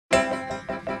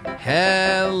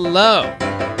Hello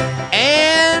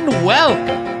and welcome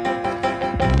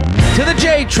to the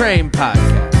J-Train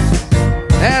Podcast.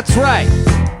 That's right.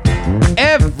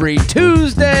 Every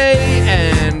Tuesday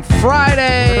and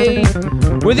Friday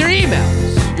with your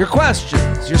emails, your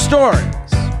questions, your stories.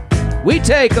 We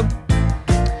take them,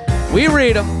 we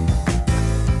read them,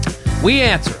 we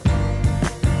answer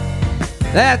them.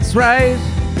 That's right.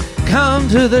 Come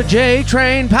to the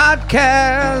J-Train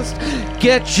Podcast.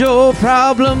 Get your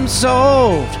problem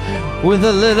solved with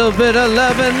a little bit of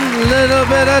loving, little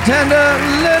bit of tender,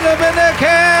 little bit of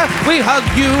care. We hug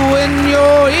you in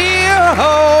your ear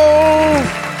hole.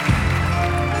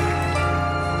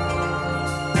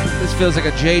 This feels like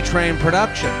a J-Train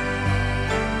production.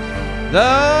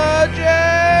 The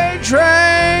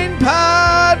J-Train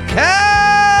Podcast.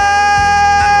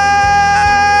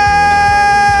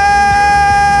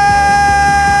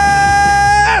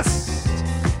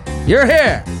 You're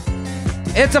here.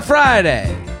 It's a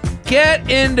Friday. Get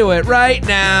into it right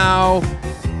now.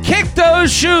 Kick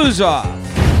those shoes off.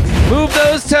 Move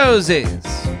those toesies.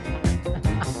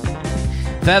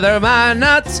 Feather my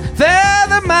nuts,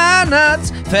 feather my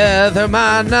nuts, feather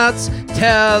my nuts.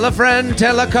 Tell a friend,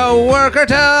 tell a co-worker,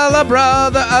 tell a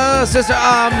brother, a sister,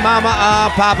 a mama,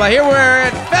 a papa. Here we're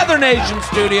at Feather Nation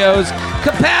Studios.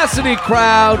 Capacity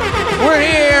crowd. We're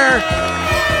here.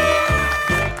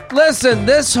 Listen,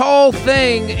 this whole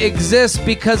thing exists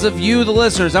because of you, the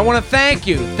listeners. I want to thank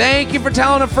you. Thank you for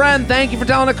telling a friend. Thank you for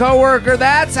telling a coworker.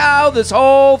 That's how this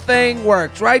whole thing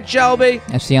works. Right, Shelby?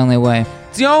 That's the only way.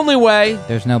 It's the only way.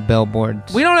 There's no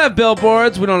billboards. We don't have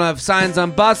billboards. We don't have signs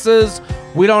on buses.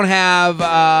 We don't have,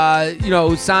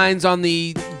 signs on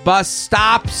the bus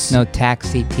stops. No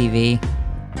taxi TV.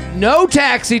 No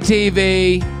taxi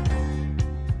TV.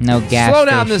 No gas Slow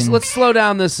down station. Let's slow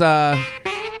down this,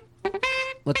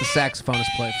 let the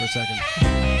saxophonist play for a second.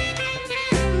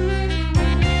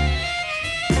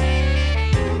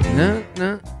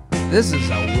 No. This is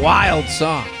a wild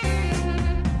song.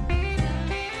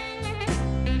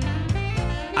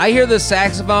 I hear the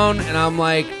saxophone and I'm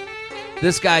like,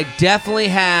 this guy definitely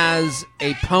has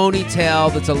a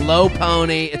ponytail that's a low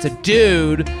pony. It's a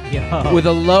dude with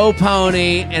a low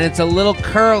pony and it's a little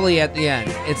curly at the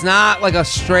end. It's not like a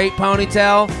straight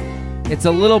ponytail. It's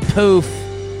a little poof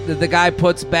that the guy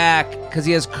puts back because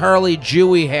he has curly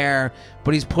Jewy hair,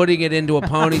 but he's putting it into a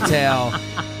ponytail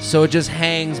so it just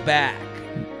hangs back.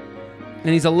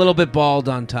 And he's a little bit bald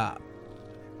on top.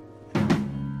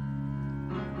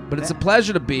 But it's a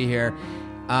pleasure to be here.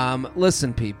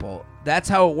 Listen, people, that's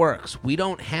how it works. We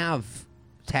don't have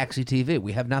taxi TV.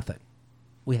 We have nothing.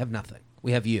 We have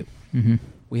you. Mm-hmm.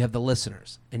 We have the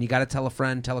listeners. And you got to tell a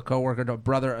friend, tell a coworker, a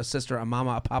brother, a sister, a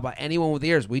mama, a papa, anyone with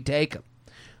ears. We take them.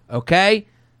 Okay?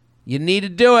 You need to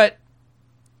do it.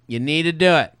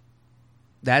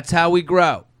 That's how we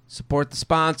grow. Support the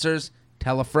sponsors.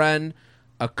 Tell a friend,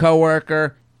 a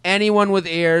coworker, anyone with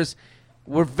ears.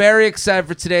 We're very excited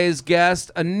for today's guest.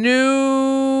 A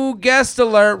new guest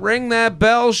alert. Ring that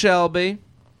bell, Shelby.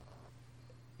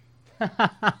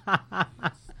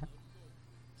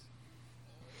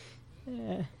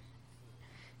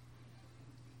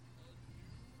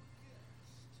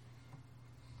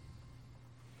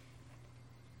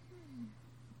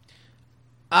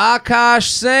 Akash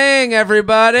Singh,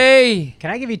 everybody.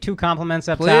 Can I give you two compliments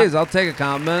up top? Please, I'll take a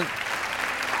compliment.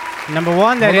 Number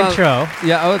one, that Hold on. intro.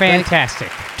 Yeah, fantastic.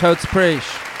 Totes preach.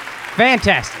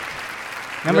 Fantastic.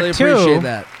 Number Really two, appreciate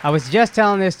that. I was just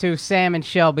telling this to Sam and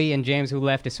Shelby and James, who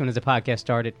left as soon as the podcast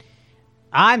started.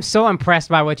 I'm so impressed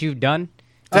by what you've done.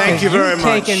 Thank you very You've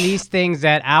much. taken these things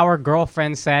that our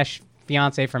girlfriend /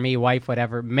 fiance, for me, wife,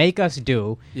 whatever, make us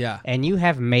do. Yeah. And you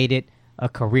have made it a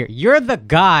career. You're the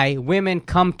guy women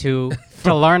come to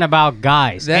learn about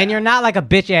guys. And you're not like a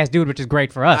bitch-ass dude, which is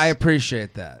great for us. I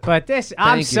appreciate that. But this,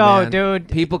 Thank you, man. dude.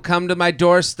 People come to my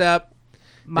doorstep.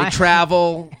 They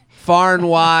travel far and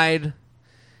wide.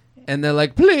 And they're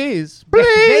like, please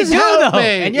They do, help though, me.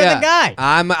 and you're the guy.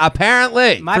 I'm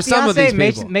apparently, My for some of these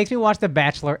fiance people. makes me watch The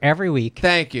Bachelor every week.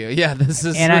 Thank you. Yeah, this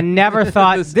is... And I never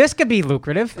thought this could be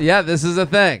lucrative. Yeah, this is a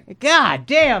thing. God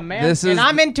damn, man. This is and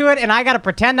I'm into it, and I got to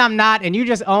pretend I'm not, and you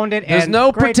just owned it. There's and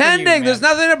no great for you, pretending. man. There's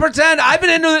nothing to pretend. I've been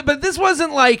into it, but this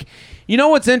wasn't like... You know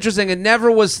what's interesting? It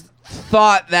never was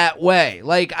thought that way.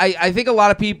 Like, I think a lot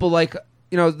of people, like...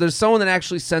 You know, there's someone that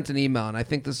actually sent an email, and I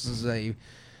think this is a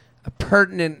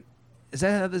pertinent... Is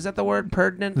that the word?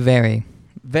 Pertinent? Very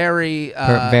Very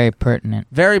pertinent.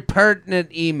 Very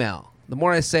pertinent email. The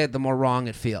more I say it, the more wrong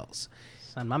it feels.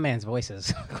 Son, my man's voice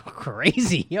is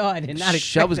crazy. Yo, I did not expect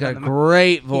Shelby's it got a on the-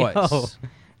 great voice. Yo,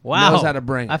 wow. Knows how to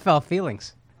bring it. I felt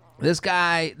feelings.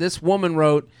 This woman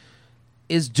wrote,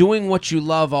 is doing what you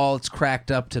love all it's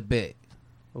cracked up to be?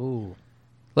 Ooh.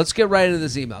 Let's get right into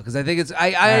this email because I think it's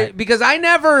right. because I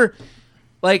never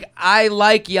I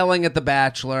like yelling at The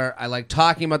Bachelor. I like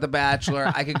talking about The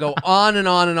Bachelor. I could go on and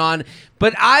on and on,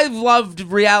 but I've loved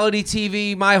reality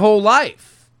TV my whole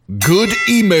life. Good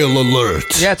email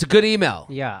alert. Yeah, it's a good email.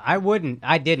 Yeah, I wouldn't.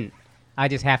 I didn't. I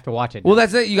just have to watch it. Well,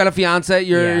 that's it. You got a fiance.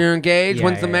 You're Yeah. you're engaged. Yeah,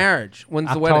 When's the yeah. marriage? When's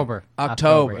the October. wedding?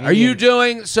 October. October. Are you Indian.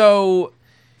 doing so?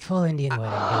 Full Indian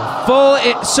wedding. Dude.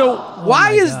 Full. So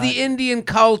why my is God. the Indian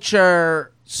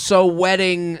culture so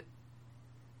wedding?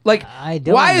 Like, I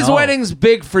don't why is know. weddings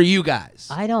big for you guys?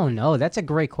 I don't know. That's a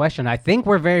great question. I think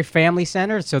we're very family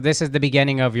centered. So this is the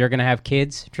beginning of you're gonna have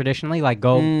kids traditionally. Like,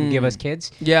 go give us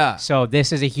kids. Yeah. So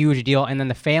this is a huge deal, and then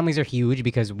the families are huge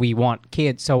because we want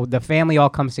kids. So the family all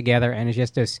comes together, and it's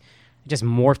just this, it just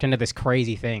morphed into this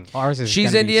crazy thing. Ours is.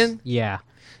 She's gonna be- Indian? Yeah.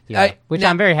 Yeah. Which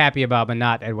now- I'm very happy about, but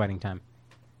not at wedding time.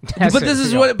 But this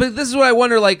is what I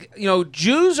wonder. Like,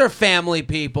 Jews are family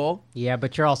people. Yeah,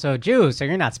 but you're also Jews, so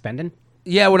you're not spending.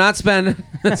 Yeah, we're not spending.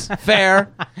 That's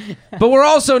fair. But we're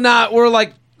also not. We're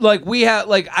like we have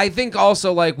I think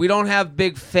also we don't have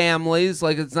big families.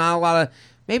 Like, it's not a lot of.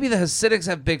 Maybe the Hasidics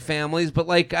have big families, but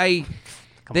they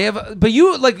have. But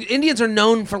Indians are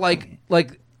known for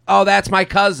oh, that's my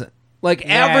cousin.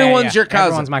 Everyone's your cousin.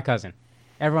 Everyone's my cousin.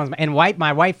 And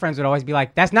my white friends would always be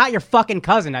like, "That's not your fucking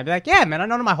cousin." I'd be like, "Yeah, man, I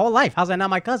know him my whole life. How's that not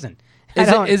my cousin?"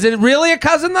 Is it really a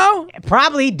cousin though?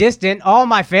 Probably distant. All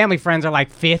my family friends are like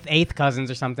 5th, 8th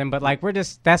cousins or something. But we're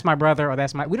just that's my brother or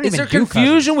that's my. We don't Is even there do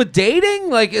confusion cousins. with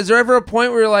dating? Is there ever a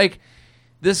point where you're like,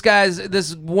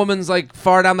 this woman's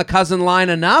far down the cousin line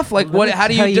enough? Let me How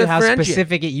do tell you how differentiate?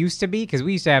 specific it used to be? Because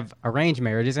we used to have arranged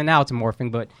marriages, and now it's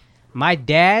morphing. But my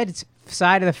dad's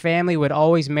side of the family would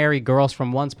always marry girls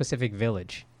from one specific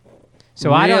village.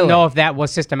 So I Really? don't know if that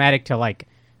was systematic to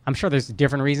I'm sure there's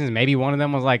different reasons. Maybe one of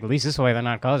them was at least this way they're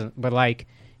not cousins. But that's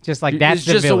It's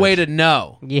the just a village. way to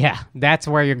know. Yeah, that's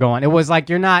where you're going. It was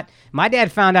you're not. My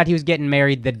dad found out he was getting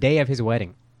married the day of his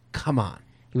wedding. Come on.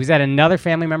 He was at another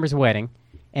family member's wedding,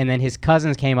 and then his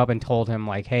cousins came up and told him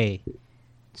hey,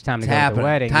 it's time to go to happening. the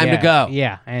wedding. Time to Yeah, go.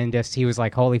 Yeah, and just he was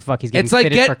like, holy fuck, he's getting It's like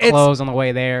fitted for it's- clothes on the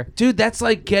way there. Dude, that's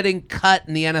like getting cut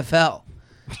in the NFL.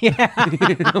 Yeah,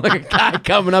 Like a guy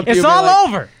coming up to it's you and all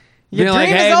being like, over. Your being dream like,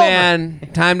 is hey over. man,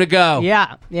 time to go.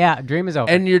 Yeah, dream is over.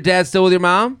 And your dad's still with your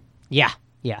mom? yeah.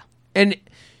 And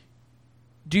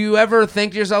do you ever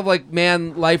think to yourself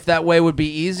man, life that way would be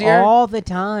easier? All the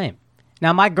time.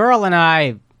 Now, my girl and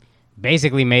I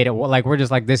basically made it we're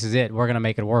just this is it. We're gonna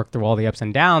make it work through all the ups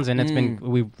and downs, and it's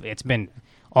been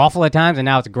awful at times, and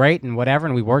now it's great and whatever,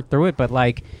 and we worked through it. But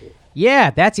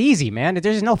yeah, that's easy, man.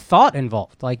 There's no thought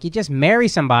involved. You just marry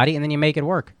somebody and then you make it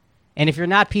work. And if you're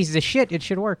not pieces of shit, it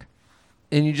should work.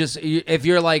 And if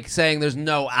you're saying there's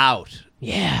no out.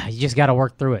 Yeah, you just got to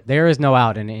work through it. There is no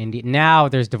out in India. Now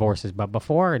there's divorces, but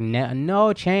before,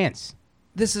 no chance.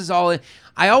 This is all.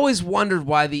 I always wondered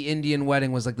why the Indian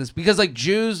wedding was like this because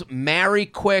Jews marry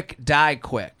quick, die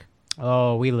quick.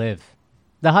 Oh, we live.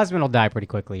 The husband will die pretty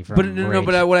quickly from But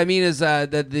rage. what I mean is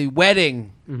that the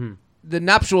wedding, the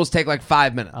nuptials take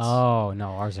 5 minutes. Oh, no,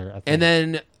 ours are a thing. And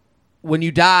then when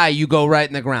you die, you go right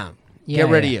in the ground. Get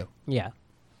rid of you. Yeah.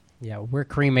 Yeah, we're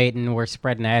cremating, we're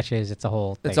spreading ashes. It's a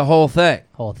whole thing. It's a whole thing.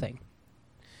 whole thing.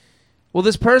 Well,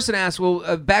 this person asked,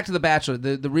 back to The Bachelor.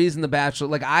 The reason The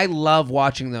Bachelor, I love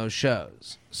watching those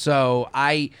shows. So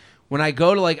when I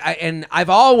go to and I've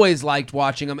always liked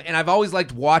watching them, and I've always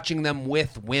liked watching them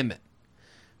with women.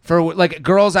 For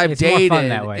girls I've It's more dated, fun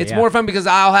that way, it's yeah. more fun because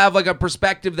I'll have a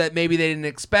perspective that maybe they didn't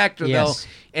expect, or Yes.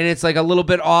 and it's a little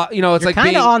bit off. It's You're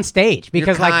kind of on stage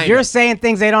because kinda. you're saying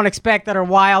things they don't expect that are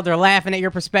wild. They're laughing at your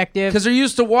perspective. because they're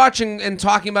used to watching and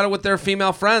talking about it with their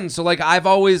female friends. So I've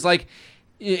always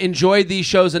enjoyed these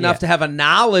shows enough Yeah. to have a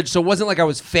knowledge, so it wasn't like I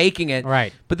was faking it.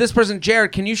 Right. But this person,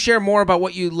 Jared, can you share more about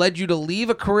what led you to leave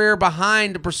a career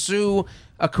behind to pursue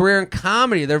a career in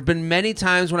comedy? There have been many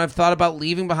times when I've thought about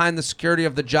leaving behind the security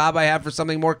of the job I have for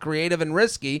something more creative and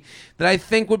risky that I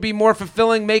think would be more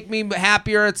fulfilling, make me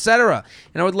happier, etc.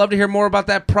 And I would love to hear more about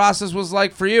that process was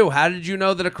like for you. How did you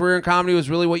know that a career in comedy was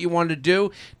really what you wanted to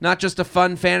do? Not just a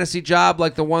fun fantasy job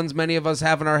like the ones many of us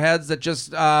have in our heads that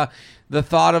just the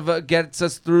thought of it gets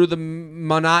us through the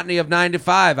monotony of 9 to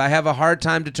 5. I have a hard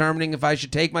time determining if I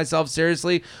should take myself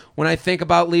seriously when I think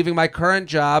about leaving my current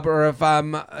job or if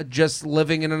I'm just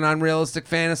living in an unrealistic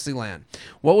fantasy land.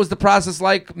 What was the process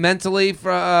like mentally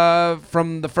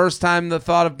from the first time the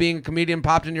thought of being a comedian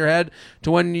popped in your head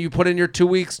to when you put in your 2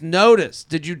 weeks notice?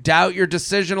 Did you doubt your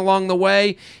decision along the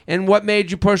way? And what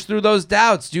made you push through those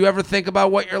doubts? Do you ever think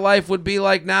about what your life would be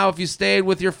like now if you stayed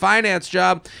with your finance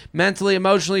job mentally,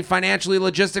 emotionally, financially, financially,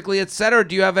 logistically, etc.?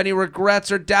 Do you have any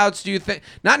regrets or doubts? Do you think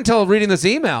not until reading this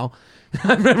email?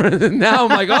 I remember now. I'm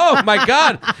like, oh my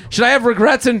god, should I have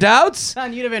regrets and doubts?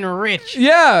 Son, you'd have been rich.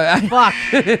 Yeah. Fuck.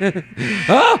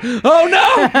 Oh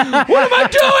no! What am I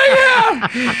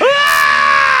doing here?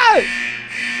 Ah!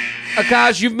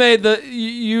 Akash, you've made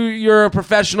you're a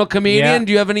professional comedian. Yeah.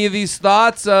 Do you have any of these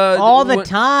thoughts? All the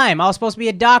time. I was supposed to be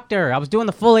a doctor. I was doing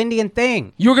the full Indian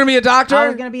thing. You were gonna be a doctor? I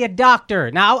was going to be a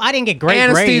doctor. Now, I didn't get great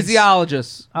grades.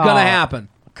 Anesthesiologist. Gonna happen.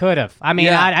 Could have. I mean,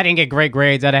 Yeah. I didn't get great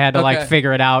grades. I'd have had to, Okay. like,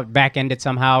 figure it out, back end it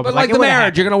somehow. But like it the would've marriage,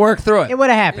 happened. you're gonna work through it. It would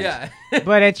have happened. Yeah.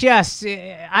 But it's just,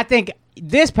 I think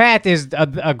this path is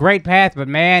a great path, but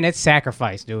man, it's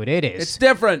sacrifice, dude. It is. It's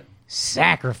different.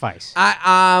 Sacrifice.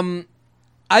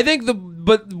 I think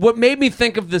but what made me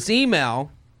think of this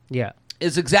email Yeah.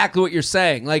 is exactly what you're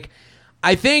saying. Like,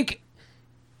 I think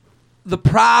the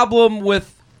problem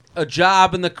with a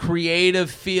job in the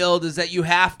creative field is that you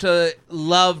have to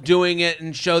love doing it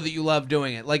and show that you love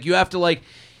doing it. Like, you have to like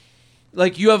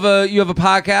you have a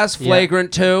podcast,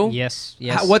 Flagrant 2. Yes.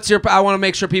 What's your? I want to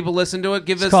make sure people listen to it.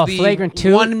 Give us called the Flagrant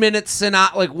 2. 1 minute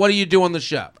synopsis. Like, what do you do on the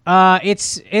show?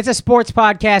 It's a sports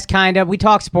podcast, kind of. We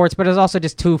talk sports, but it's also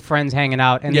just two friends hanging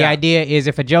out. And the Yeah. idea is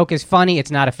if a joke is funny,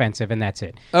 it's not offensive, and that's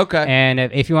it. Okay. And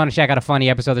if you want to check out a funny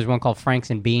episode, there's one called Franks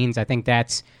and Beans. I think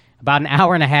that's about an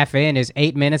hour and a half in, is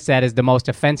 8 minutes. That is the most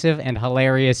offensive and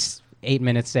hilarious 8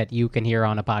 minutes that you can hear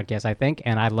on a podcast, I think.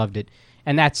 And I loved it.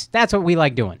 And that's what we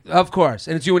like doing. Of course,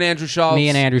 and it's you and Andrew Schultz. Me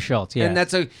and Andrew Schultz, yeah. And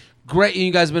that's a great.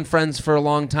 You guys have been friends for a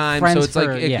long time, Friends so it's like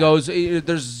for- it yeah. goes.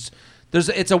 There's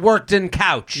it's a worked-in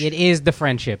couch. It is the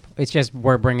friendship. It's just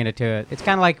we're bringing it to. It's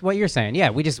kind of like what you're saying. Yeah,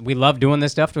 we love doing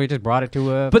this stuff. So we just brought it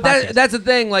to a. But podcast. that's the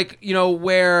thing, like, you know,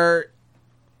 where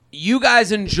you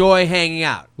guys enjoy hanging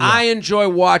out. Yeah. I enjoy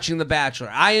watching The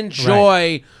Bachelor. I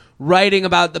enjoy writing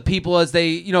about the people as they,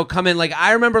 you know, come in. Like,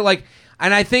 I remember, like,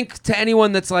 and I think to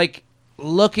anyone that's like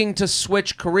looking to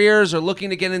switch careers or looking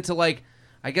to get into, like,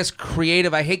 I guess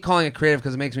creative. I hate calling it creative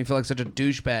because it makes me feel like such a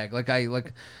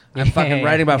douchebag. I'm fucking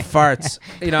writing about farts.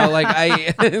 You know, like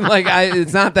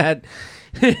it's not that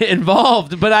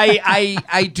involved. But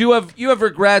I do have, you have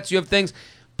regrets, you have things.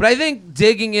 But I think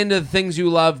digging into the things you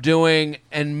love doing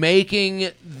and making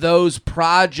those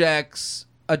projects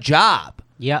a job.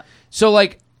 Yeah. So,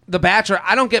 like, The Bachelor,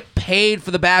 I don't get paid for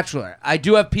The Bachelor. I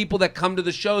do have people that come to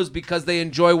the shows because they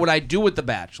enjoy what I do with The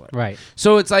Bachelor. Right.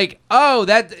 So it's like, oh,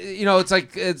 that, you know, it's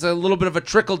like, it's a little bit of a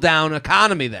trickle-down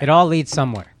economy there. It all leads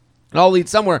somewhere. It all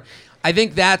leads somewhere. I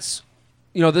think that's,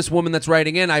 you know, this woman that's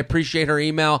writing in, I appreciate her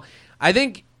email. I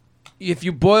think if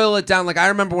you boil it down, like, I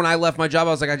remember when I left my job,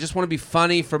 I was like, I just want to be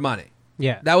funny for money.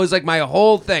 Yeah. That was like my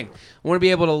whole thing. I want to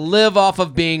be able to live off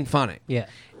of being funny. Yeah.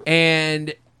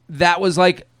 And that was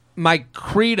like my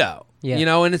credo, Yeah. you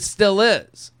know, and it still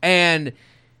is. And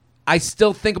I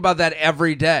still think about that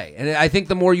every day. And I think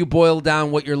the more you boil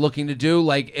down what you're looking to do,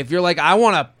 like, if you're like, I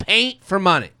want to paint for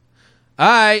money. All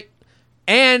right.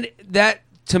 And that,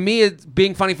 to me,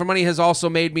 being funny for money has also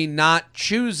made me not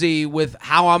choosy with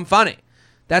how I'm funny.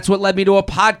 That's what led me to a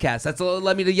podcast. That's what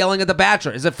led me to yelling at The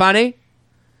Bachelor. Is it funny?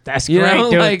 That's You great,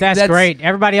 know, dude. like, that's great.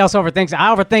 Everybody else overthinks it.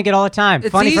 I overthink it all the time.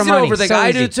 It's Funny easy for money. to overthink. So I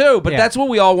easy. do too, but Yeah. that's what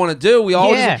we all want to do. We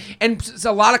all Yeah. and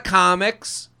a lot of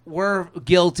comics were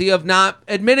guilty of not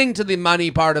admitting to the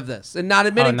money part of this and not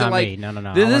admitting not to, like, me. No.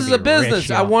 I this wanna is be a business. rich,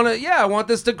 yo. I want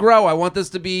this to grow. I want this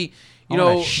to be, you I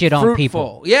wanna know, shit on fruitful.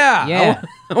 people. Yeah, Yeah.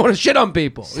 I want to shit on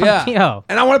people. Yeah, yo.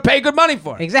 and I want to pay good money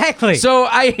for it. Exactly. So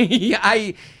I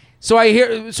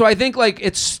think, like,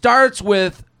 it starts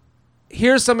with,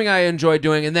 here's something I enjoy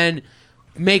doing, and then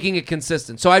making it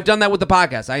consistent. So I've done that with the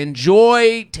podcast. I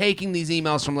enjoy taking these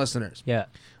emails from listeners. Yeah.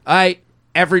 All right,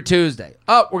 every Tuesday.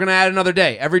 Oh, we're gonna add another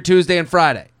day. Every Tuesday and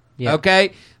Friday. Yeah.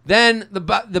 Okay. Then the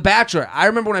Bachelor. I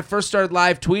remember when I first started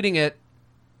live tweeting it.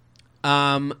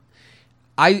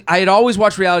 I had always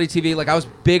watched reality TV. Like, I was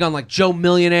big on, like, Joe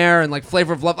Millionaire and, like,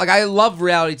 Flavor of Love. Like, I love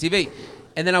reality TV.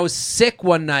 And then I was sick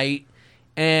one night,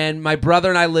 and my brother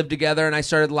and I lived together, and I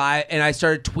started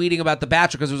tweeting about The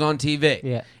Bachelor because it was on TV.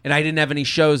 Yeah. And I didn't have any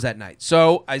shows that night.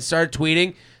 So I started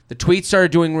tweeting. The tweets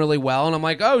started doing really well, and I'm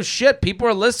like, oh, shit, people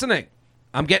are listening.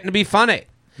 I'm getting to be funny.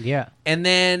 Yeah. And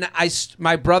then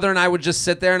my brother and I would just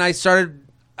sit there, and I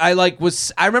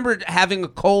remember having a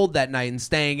cold that night and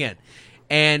staying in.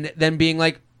 And then being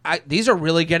like, these are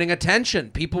really getting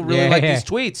attention. People really like these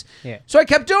tweets. Yeah. So I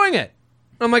kept doing it.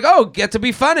 I'm like, oh, get to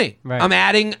be funny. Right.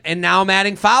 Now I'm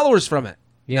adding followers from it.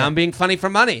 Yeah. Now I'm being funny for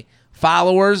money.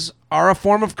 Followers are a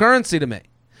form of currency to me.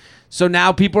 So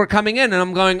now people are coming in, and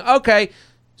I'm going, okay.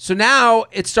 So now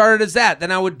it started as that.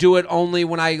 Then I would do it only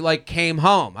when I, like, came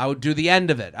home. I would do the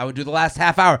end of it. I would do the last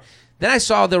half hour. Then I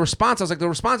saw the response. I was like, the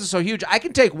response is so huge. I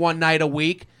can take one night a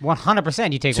week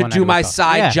 100%. You take to one do night a my week off.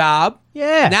 side job.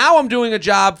 Yeah. Now I'm doing a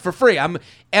job for free.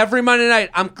 Every Monday night,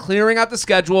 I'm clearing out the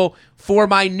schedule for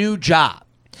my new job.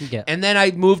 Yeah. And then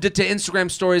I moved it to Instagram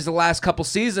stories the last couple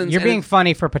seasons. You're and being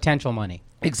funny for potential money.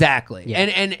 Exactly. Yeah.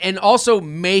 And also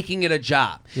making it a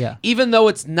job. Yeah. Even though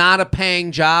it's not a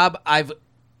paying job,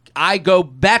 I go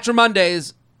Bachelor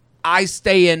Mondays, I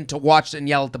stay in to watch and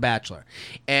yell at The Bachelor.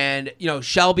 And,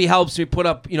 Shelby helps me put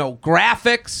up,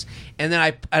 graphics. And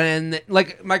then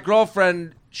like my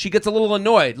girlfriend, she gets a little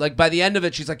annoyed. Like by the end of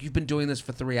it, she's like, "You've been doing this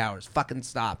for 3 hours. Fucking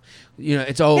stop.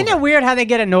 It's over." Isn't it weird how they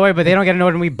get annoyed, but they don't get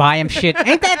annoyed when we buy them shit?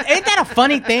 Ain't that a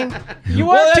funny thing? You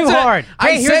work Well, too that's it. hard. I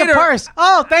Hey, say here's a to her- purse.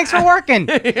 Oh, thanks for working.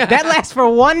 That lasts for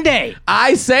one day.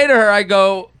 I say to her, I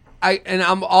go,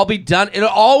 I'll be done. It'll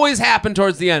always happen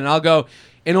towards the end. And I'll go,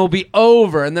 and it'll be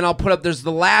over. And then I'll put up, there's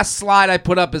the last slide I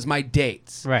put up is my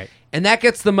dates. Right. And that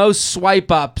gets the most swipe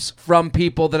ups from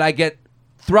people that I get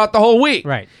throughout the whole week.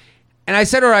 Right. And I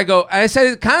said to her, I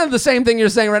said kind of the same thing you're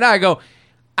saying right now. I go,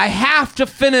 I have to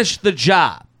finish the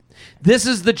job. This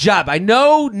is the job. I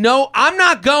know, I'm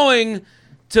not going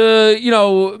to,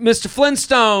 Mr.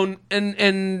 Flintstone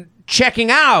and checking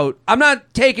out. I'm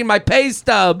not taking my pay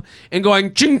stub and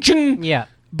going ching ching. Yeah.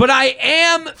 But I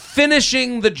am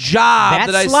finishing the job that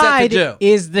I set to slide do.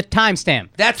 is the timestamp.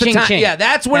 That's the Ching, time. ching. Yeah,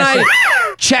 that's when That's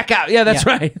I check out. Yeah, that's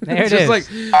Yeah. right. There It's it just is.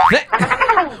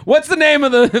 like, what's the name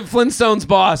of the Flintstones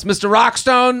boss? Mr.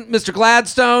 Rockstone? Mr.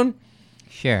 Gladstone?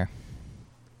 Sure.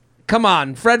 Come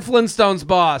on, Fred Flintstone's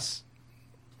boss.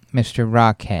 Mr.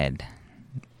 Rockhead.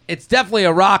 It's definitely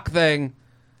a rock thing.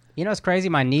 You know what's crazy?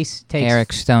 My niece takes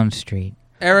Eric Stone Street.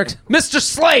 Mr.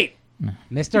 Slate.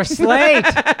 Mr. Slate.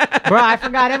 Bro, I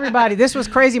forgot everybody. This was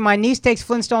crazy. My niece takes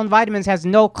Flintstone vitamins, has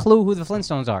no clue who the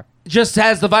Flintstones are. Just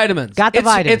has the vitamins. Got the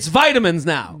vitamins. It's vitamins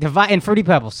now. And Fruity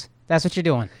Pebbles. That's what you're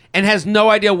doing. And has no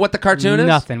idea what the cartoon is?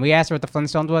 Nothing. We asked her what the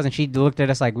Flintstones was, and she looked at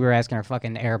us like we were asking her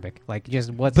fucking Arabic. Like,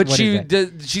 just what But is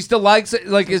that? she still likes it.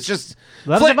 Like, it's just...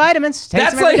 Loves the vitamins. Takes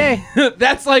That's them every like day.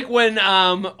 that's like when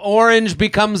orange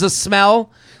becomes a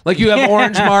smell. Like you have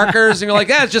orange markers, and you're like,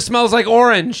 "Yeah, it just smells like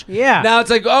orange." Yeah. Now it's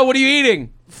like, "Oh, what are you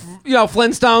eating?"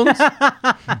 Flintstones.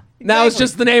 Now it's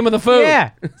just the name of the food.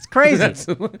 Yeah, it's crazy.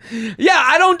 Yeah,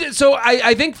 I don't. So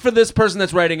I think for this person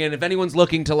that's writing in, if anyone's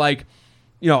looking to like,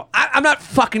 I'm not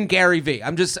fucking Gary V.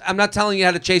 I'm not telling you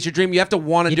how to chase your dream. You have to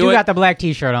want to You do do it. got the black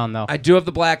T-shirt on though. I do have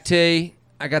the black tee.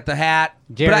 I got the hat.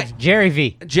 Jerry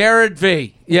V. Jared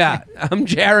V. Yeah, I'm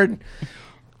Jared.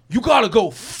 You gotta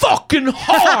go fucking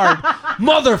hard,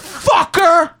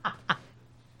 motherfucker.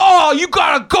 Oh, you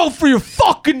gotta go for your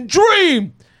fucking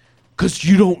dream. Because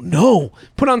you don't know.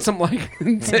 Put on some like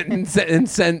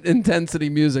intensity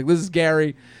music. This is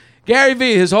Gary. Gary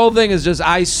V. His whole thing is just,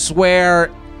 I swear.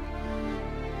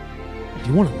 Do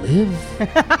you want to live? Do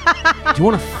you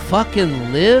want to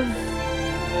fucking live?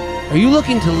 Are you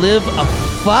looking to live a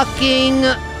fucking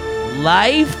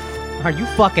life? Are you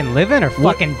fucking living or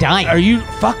fucking dying? Are you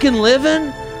fucking living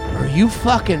or are you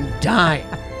fucking dying?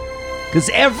 Because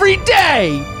every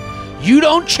day you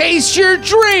don't chase your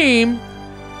dream,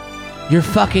 you're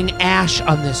fucking ash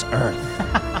on this earth.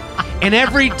 And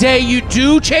every day you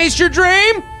do chase your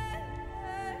dream,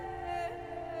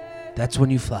 that's when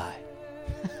you fly.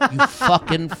 You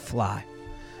fucking fly.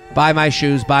 Buy my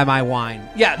shoes, buy my wine.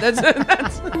 Yeah, that's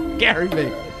Gary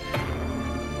V.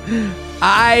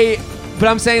 But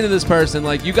I'm saying to this person,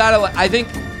 like, you gotta, I think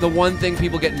the one thing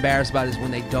people get embarrassed about is when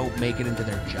they don't make it into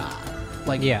their job.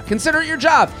 Like, Yeah. consider it your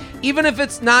job. Even if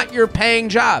it's not your paying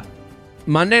job.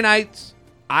 Monday nights,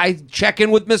 I check in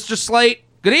with Mr. Slate.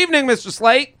 Good evening, Mr.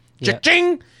 Slate. Yeah.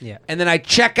 Cha-ching. Yeah. And then I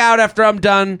check out after I'm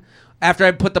done, after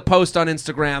I put the post on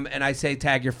Instagram, and I say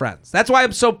tag your friends. That's why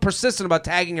I'm so persistent about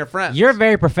tagging your friends. You're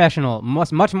very professional,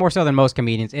 much more so than most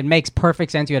comedians. It makes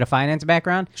perfect sense you had a finance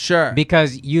background. Sure.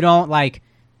 Because you don't, like,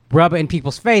 rub it in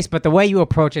people's face, but the way you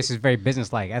approach this is very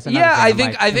business-like. That's another Yeah,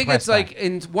 thing I think impressed it's by. like,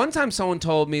 and one time someone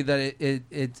told me that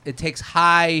it takes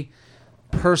high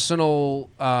personal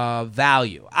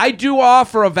value. I do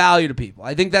offer a value to people.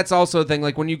 I think that's also a thing.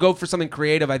 Like when you go for something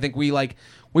creative, I think we want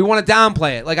to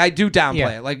downplay it. Like I do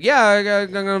downplay it. Like, I'm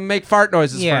gonna make fart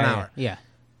noises for an hour. Yeah.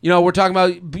 We're talking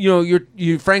about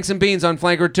your Franks and Beans on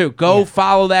Flanker 2. Go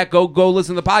follow that. Go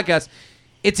listen to the podcast.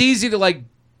 It's easy to like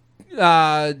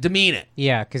demean it.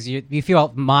 Yeah, because you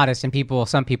feel modest, and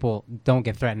some people don't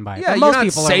get threatened by it. Yeah, But you're most not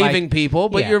people saving are like, people,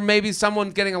 but Yeah. you're maybe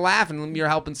someone getting a laugh and you're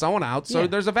helping someone out. So Yeah.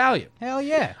 there's a value. Hell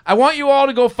yeah. I want you all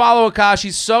to go follow Akash.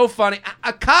 He's so funny.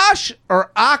 Akash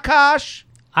or Akash?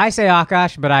 I say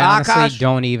Akash, but I Akash? honestly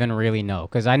don't even really know,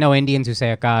 because I know Indians who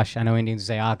say Akash. I know Indians who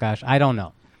say Akash. I don't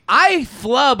know. I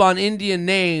flub on Indian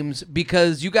names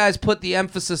because you guys put the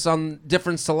emphasis on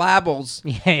different syllables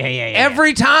Yeah.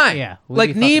 every time. Yeah, we'd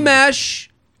like be fucking Nimesh.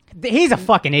 He's a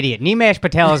fucking idiot. Nimesh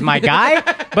Patel is my guy,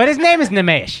 but his name is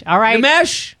Nimesh. All right.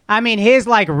 Nimesh? I mean, his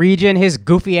region, his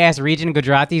goofy ass region,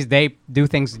 Gujaratis, they do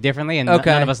things differently, and Okay.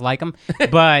 none of us like them.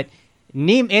 But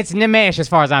it's Nimesh as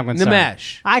far as I'm concerned.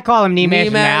 Nimesh. I call him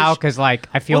Nimesh now because I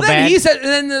feel Well, then bad. he said,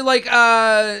 and then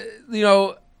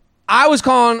I was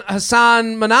calling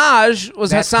Hassan Minaj was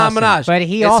That's Hassan Minaj. But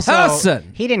he It's also Hassan.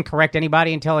 he didn't correct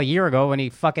anybody until a year ago when he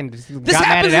fucking This got mad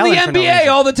happens at in the Ellen for no NBA reason.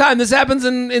 all the time. This happens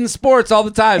in sports all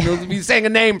the time. They'll be saying a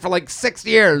name for like 6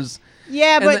 years.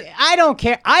 Yeah, And but I don't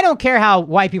care. I don't care how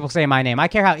white people say my name. I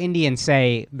care how Indians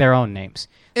say their own names.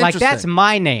 Like, that's Interesting.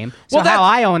 my name. So Well, how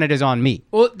that's- I own it is on me.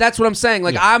 Well, that's what I'm saying.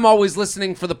 Like, Yeah. I'm always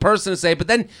listening for the person to say, but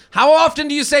then how often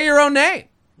do you say your own name?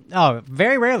 Oh,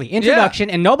 very rarely. Introduction,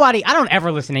 and nobody, I don't ever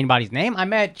listen to anybody's name. I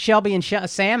met Shelby and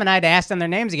Sam, and I had to ask them their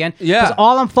names again. Yeah. Because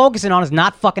all I'm focusing on is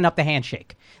not fucking up the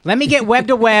handshake. Let me get web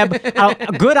to web,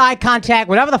 good eye contact,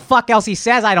 whatever the fuck else he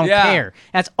says, I don't Yeah. care.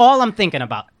 That's all I'm thinking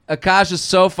about. Akash is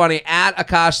so funny. At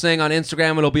Akash Singh on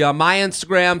Instagram. It'll be on my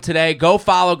Instagram today. Go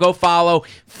follow.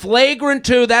 Flagrant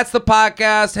 2, that's the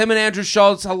podcast. Him and Andrew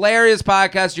Schultz. Hilarious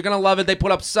podcast. You're going to love it. They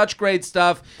put up such great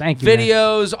stuff. Thank you, man.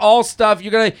 Videos, all stuff.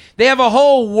 They have a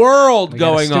whole world We got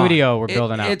a going on. studio we're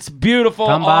building out. It's beautiful,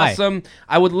 Come by. awesome.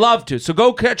 I would love to. So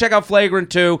go check out Flagrant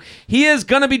 2. He is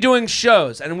going to be doing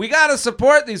shows, and we got to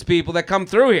support these people that come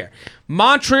through here.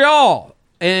 Montreal,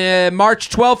 March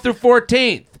 12th through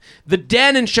 14th. The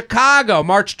Den in Chicago,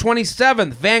 March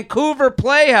 27th. Vancouver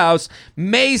Playhouse,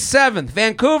 May 7th.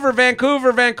 Vancouver.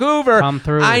 Come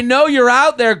through. I know you're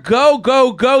out there. Go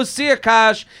see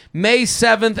Akash, May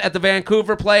 7th at the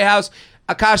Vancouver Playhouse.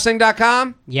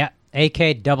 AkashSingh.com. Yeah,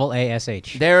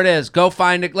 AKAASH. There it is. Go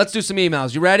find it. Let's do some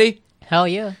emails. You ready? Hell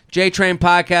yeah.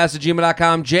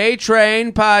 JTrainPodcast@gmail.com.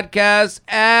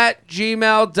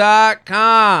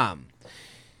 JTrainPodcast@gmail.com.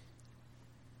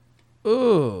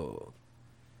 Ooh.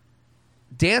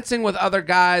 Dancing with other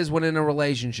guys when in a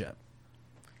relationship.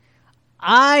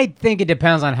 I think it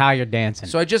depends on how you're dancing.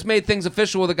 So I just made things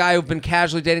official with a guy who've been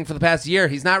casually dating for the past year.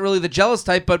 He's not really the jealous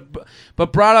type, but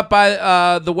brought up by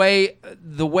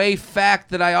the fact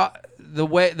that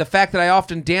I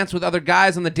often dance with other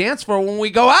guys on the dance floor when we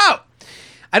go out.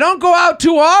 I don't go out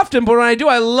too often, but when I do,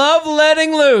 I love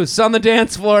letting loose on the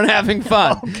dance floor and having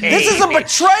fun. This is a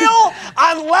betrayal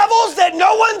on levels that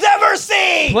no one's ever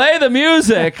seen. Play the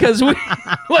music, because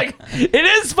it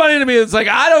is funny to me. It's like,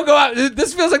 I don't go out.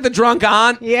 This feels like the drunk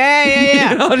aunt.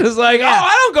 Yeah. You know, just like, Yeah. I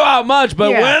don't go out much,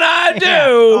 but Yeah. when I do.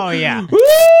 Yeah. Oh, yeah.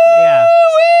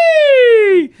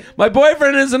 Woo-wee! My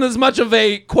boyfriend isn't as much of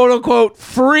a quote-unquote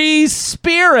free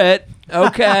spirit,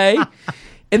 okay,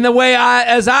 in the way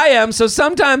as I am, so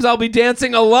sometimes I'll be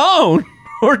dancing alone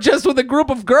or just with a group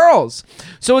of girls.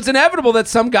 So it's inevitable that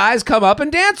some guys come up and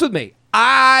dance with me.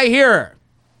 I hear her.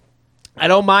 I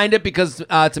don't mind it because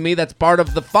to me that's part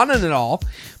of the fun in it all.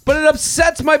 But it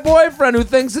upsets my boyfriend who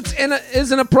thinks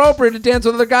isn't appropriate to dance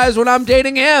with other guys when I'm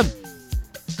dating him.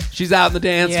 She's out on the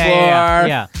dance floor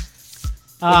Yeah.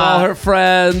 with all her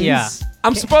friends. yeah.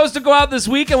 I'm supposed to go out this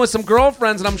weekend with some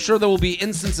girlfriends, and I'm sure there will be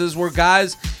instances where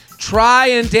guys try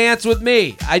and dance with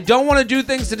me. I don't want to do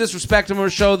things to disrespect him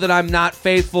or show that I'm not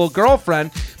faithful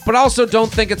girlfriend, but also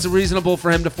don't think it's reasonable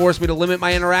for him to force me to limit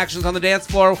my interactions on the dance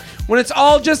floor when it's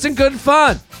all just in good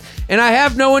fun. And I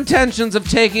have no intentions of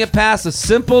taking it past a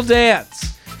simple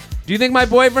dance. Do you think my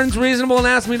boyfriend's reasonable and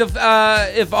ask me to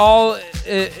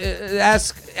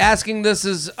asking this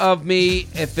is of me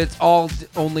if it's all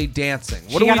only dancing?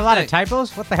 What She do got we a lot think? of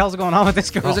typos? What the hell's going on with this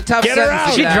girl? It was a tough Get her sentence. out.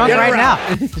 to She get drunk out.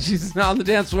 right now. She's on the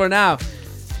dance floor now.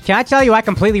 Can I tell you I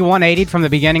completely 180'd from the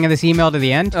beginning of this email to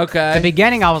the end? Okay. The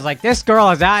beginning, I was like, this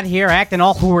girl is out here acting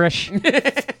all whorish.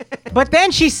 But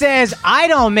then she says, I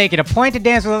don't make it a point to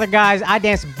dance with other guys. I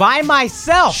dance by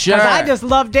myself. Sure. Because I just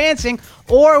love dancing.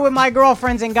 Or when my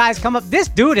girlfriends and guys come up, this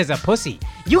dude is a pussy.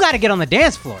 You got to get on the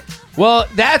dance floor. Well,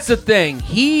 that's the thing.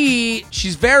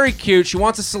 She's very cute. She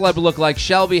wants a celeb to look like.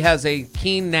 Shelby has a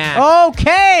keen knack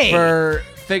Okay. for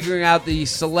figuring out the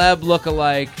celeb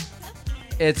look-alike.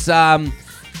 It's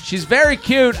she's very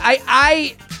cute.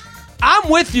 I'm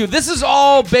with you. This is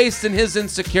all based in his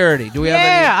insecurity. Do we have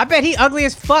any? Yeah, I bet he ugly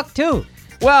as fuck, too.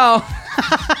 Well,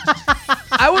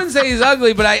 I wouldn't say he's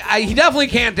ugly, but he definitely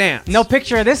can't dance. No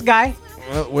picture of this guy.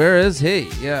 Where is he?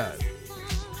 Yeah.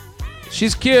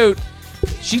 She's cute.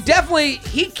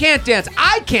 He can't dance.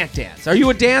 I can't dance. Are you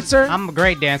a dancer? I'm a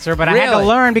great dancer, but I had to Really?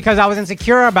 learn because I was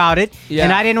insecure about it, Yeah.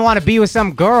 and I didn't want to be with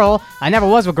some girl. I never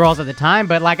was with girls at the time,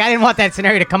 but like I didn't want that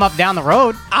scenario to come up down the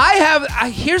road.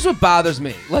 Here's what bothers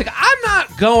me. Like, I'm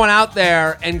not going out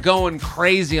there and going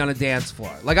crazy on a dance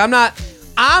floor. Like, I'm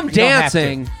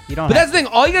dancing. You don't But have that's the thing.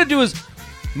 All you gotta do is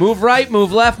move right,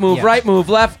 move left, move Yeah. right, move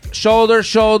left, shoulder,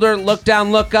 shoulder, look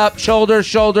down, look up, shoulder,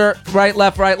 shoulder, right,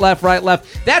 left, right, left, right, left.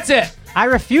 That's it. I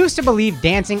refuse to believe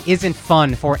dancing isn't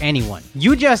fun for anyone.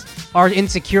 You just are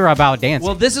insecure about dancing.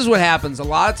 Well, this is what happens. A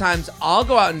lot of times, I'll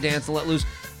go out and dance and let loose.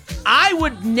 I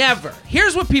would never.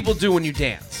 Here's what people do when you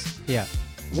dance. yeah.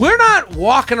 We're not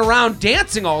walking around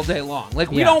dancing all day long.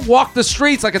 Like, we Yeah. don't walk the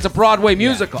streets like it's a Broadway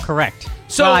musical. Correct.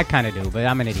 So- Well, I kind of do, but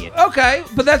I'm an idiot. Okay,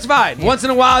 but that's fine. Once in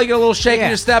a while, you get a little shake in Yeah.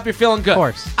 your step. You're feeling good. Of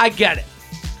course. I get it.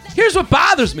 Here's what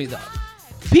bothers me, though.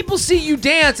 People see you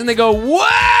dance and they go,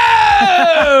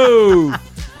 whoa!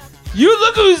 You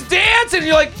look who's dancing. And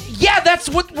you're like, yeah, that's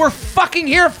what we're fucking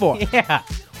here for. Yeah.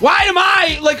 Why am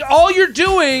I, like, all you're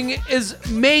doing is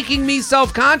making me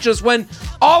self-conscious when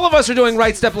all of us are doing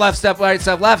right step, right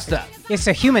step, left step. It's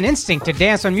a human instinct to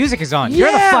dance when music is on.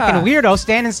 You're the Yeah. fucking weirdo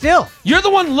standing still. You're the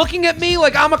one looking at me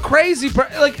like I'm a crazy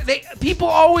people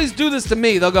always do this to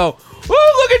me. They'll go,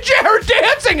 oh, look at Jared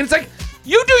dancing. And it's like,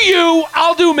 you do you,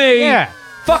 I'll do me. Yeah.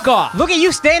 Fuck off. Look at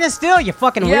you standing still, you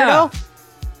fucking Yeah. weirdo.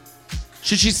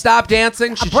 Should she stop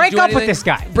dancing? Should she break do up with anything? this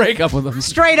guy. Break up with him.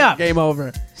 Straight up. Game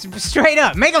over. Straight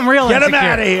up. Make him real Get him insecure.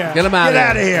 out of here. Get him out Get of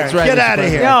out of here. here. That's right, Get Mr. out of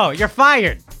President. here. Yo, you're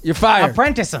fired. You're fired.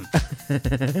 Apprentice him.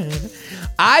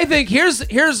 I think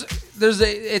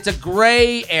it's a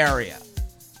gray area.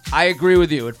 I agree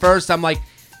with you. At first, I'm like,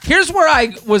 here's where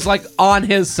I was like on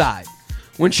his side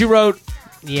when she wrote,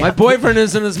 Yeah. my boyfriend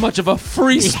isn't as much of a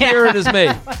free spirit as me.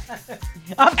 Up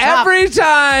top. Every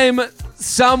time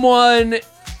someone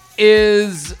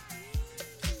is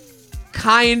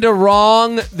kind of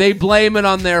wrong, they blame it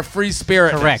on their free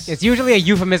spirit. Correct. It's usually a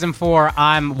euphemism for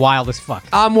I'm wild as fuck.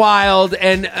 I'm wild,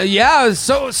 and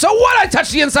so what? I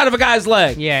touched the inside of a guy's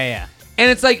leg. Yeah, yeah.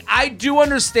 And it's like, I do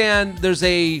understand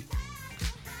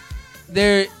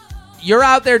you're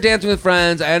out there dancing with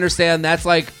friends. I understand that's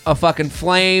like a fucking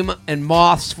flame and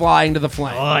moths flying to the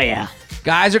flame. Oh, yeah.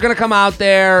 Guys are going to come out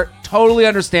there, totally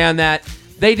understand that.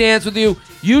 They dance with you.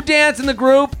 You dance in the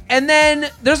group, and then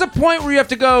there's a point where you have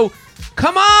to go,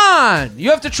 come on. You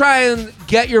have to try and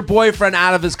get your boyfriend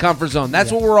out of his comfort zone.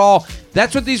 That's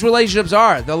that's what these relationships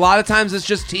are. A lot of times it's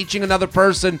just teaching another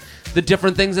person the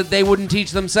different things that they wouldn't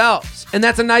teach themselves. And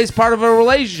that's a nice part of a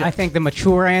relationship. I think the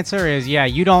mature answer is, yeah,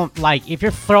 you don't, like, if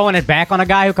you're throwing it back on a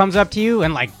guy who comes up to you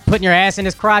and, like, putting your ass in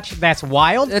his crotch, that's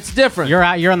wild. It's different.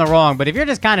 You're in the wrong. But if you're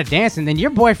just kind of dancing, then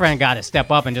your boyfriend got to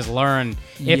step up and just learn.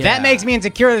 If Yeah. that makes me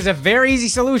insecure, there's a very easy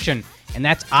solution. And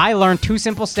that's I learn 2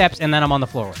 simple steps and then I'm on the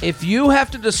floor. If you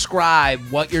have to describe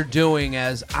what you're doing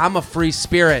as I'm a free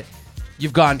spirit,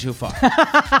 you've gone too far.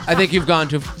 I think you've gone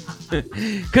too far.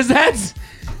 Because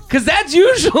that's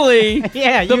usually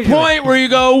Yeah, the usually. point where you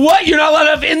go, what? You're not allowed to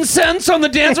have incense on the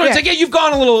dance floor? It's like, yeah, you've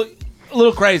gone a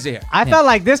little crazy here. I felt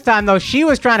like this time, though, she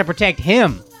was trying to protect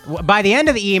him. By the end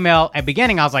of the email, at the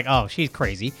beginning, I was like, oh, she's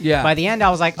crazy. Yeah. By the end, I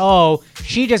was like, oh,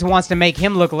 she just wants to make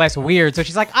him look less weird. So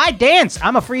she's like, I dance.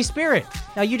 I'm a free spirit.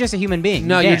 No, you're just a human being.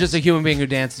 No, You you're dance. just a human being who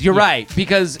dances. You're right,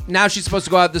 because now she's supposed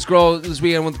to go out this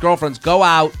weekend with girlfriends. Go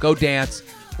out, go dance.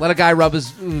 Let a guy rub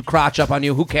his crotch up on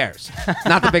you. Who cares?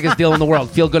 Not the biggest deal in the world.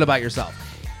 Feel good about yourself.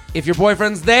 If your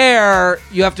boyfriend's there,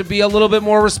 you have to be a little bit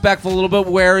more respectful, a little bit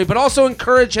wary, but also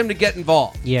encourage him to get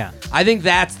involved. Yeah. I think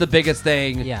that's the biggest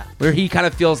thing. Yeah. Where he kind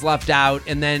of feels left out,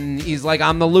 and then he's like,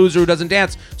 I'm the loser who doesn't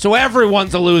dance. So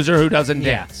everyone's a loser who doesn't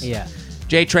Yeah. dance. Yeah.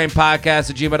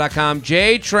 JTrainPodcast@gmail.com.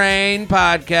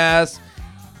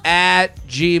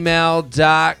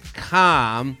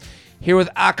 JTrainPodcast@gmail.com. Here with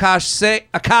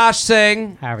Akash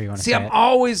Singh. However you want to See, say I'm it.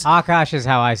 always Akash is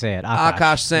how I say it.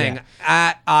 Akash Singh. Yeah.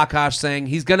 At Akash Singh.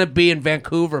 He's going to be in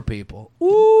Vancouver, people.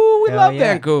 Ooh, we Hell love yeah.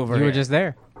 Vancouver. You were here. just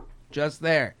there. Just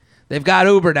there. They've got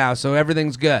Uber now, so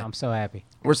everything's good. I'm so happy.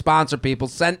 We're sponsored, people.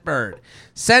 Scentbird.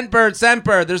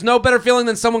 Scentbird. There's no better feeling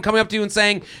than someone coming up to you and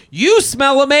saying, you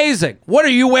smell amazing. What are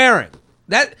you wearing?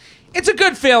 It's a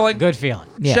good feeling. Good feeling.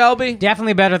 Yeah. Shelby?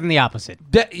 Definitely better than the opposite.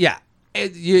 Yeah.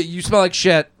 You smell like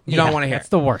shit. You don't want to hear It's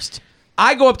it. the worst.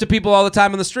 I go up to people all the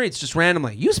time on the streets, just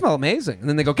randomly. You smell amazing. And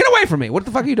then they go, get away from me. What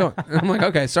the fuck are you doing? And I'm like,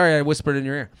 okay, sorry, I whispered in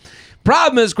your ear.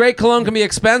 Problem is, great cologne can be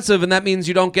expensive, and that means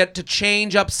you don't get to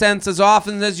change up scents as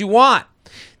often as you want.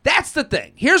 That's the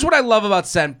thing. Here's what I love about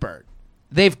Scentbird.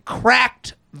 They've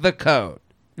cracked the code,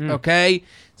 okay?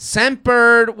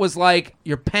 Scentbird was like,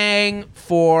 you're paying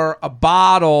for a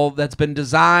bottle that's been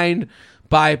designed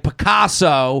by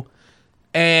Picasso,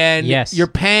 and Yes. you're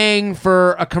paying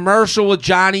for a commercial with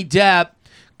Johnny Depp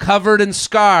covered in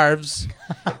scarves.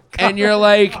 And you're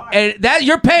like, and that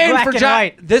you're paying Black for and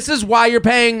white. This is why you're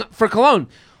paying for cologne.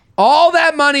 All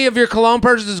that money of your cologne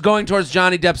purchase is going towards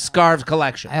Johnny Depp's scarves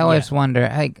collection. I always wonder,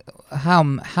 like,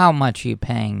 how much are you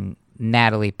paying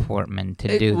Natalie Portman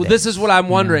to do Well, this? this is what I'm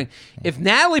wondering. If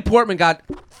Natalie Portman got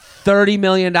 $30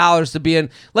 million to be in,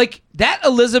 like, that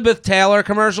Elizabeth Taylor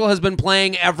commercial has been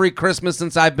playing every Christmas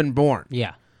since I've been born.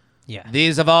 Yeah.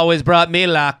 These have always brought me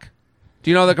luck. Do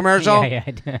you know the commercial? Yeah.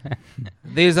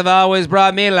 These have always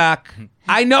brought me luck.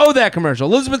 I know that commercial.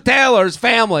 Elizabeth Taylor's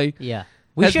family. Yeah.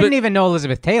 We Has shouldn't been- even know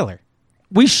Elizabeth Taylor.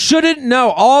 We shouldn't know.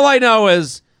 All I know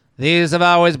is these have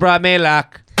always brought me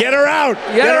luck. Get her out.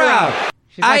 Get her out.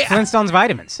 She's like Flintstones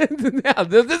vitamins. Yeah,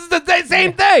 this is the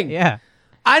same thing. Yeah.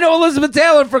 I know Elizabeth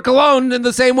Taylor for cologne in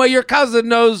the same way your cousin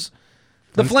knows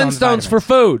the Flintstones Flintstones for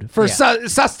food, for Yeah.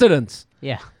 sustenance.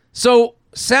 Yeah. So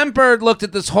Semper looked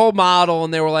at this whole model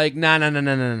and they were like, no.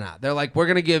 They're like, we're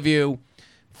going to give you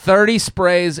 30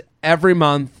 sprays every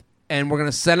month and we're going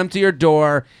to send them to your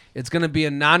door. It's going to be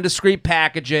a non-discreet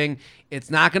packaging.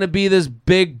 It's not going to be this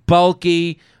big,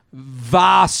 bulky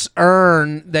Voss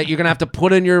urn that you're going to have to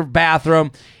put in your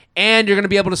bathroom. And you're going to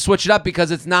be able to switch it up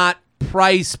because it's not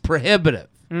price prohibitive.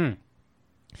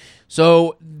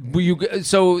 So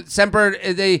Semper,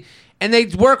 they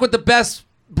work with the best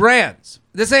brands.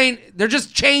 They're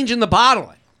just changing the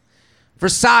bottling.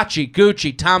 Versace,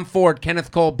 Gucci, Tom Ford, Kenneth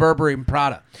Cole, Burberry, and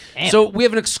Prada. Damn. So we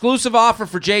have an exclusive offer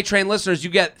for J-Train listeners. You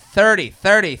get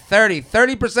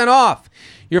 30% off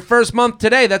your first month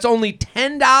today. That's only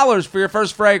 $10 for your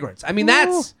first fragrance. I mean,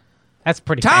 that's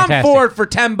pretty Tom fantastic. Ford for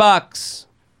 $10.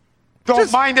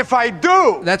 Don't mind if I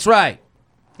do. That's right.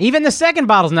 Even the second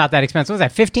bottle's not that expensive. What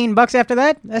was that, $15 after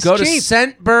that? That's Go to cheap.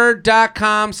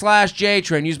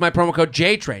 scentbird.com/JTrain. Use my promo code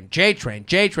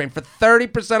JTrain for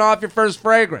 30% off your first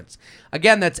fragrance.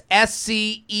 Again, that's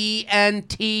SCENT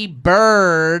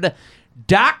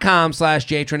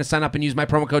bird.com/JTrain to sign up and use my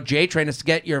promo code JTrain to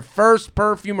get your first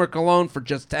perfume or cologne for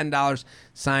just $10.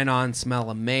 Sign on, smell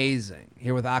amazing.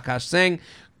 Here with Akash Singh.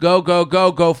 Go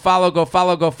follow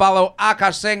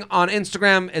Akash Singh on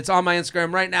Instagram. It's on my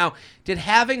Instagram right now. Did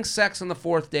having sex on the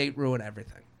fourth date ruin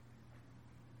everything?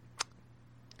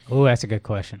 Ooh, that's a good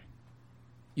question.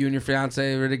 You and your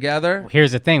fiance were together.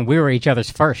 Here's the thing. We were each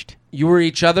other's first, You were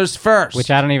each other's first.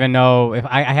 which I don't even know if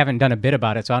I haven't done a bit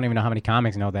about it, so I don't even know how many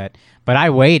comics know that. But I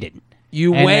waited.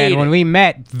 You And waited. then when we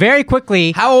met, very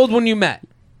quickly, How old when you met?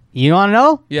 you want to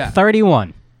know? Yeah.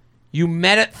 31. You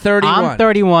met at 31. I'm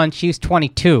 31. She's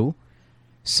 22.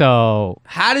 So,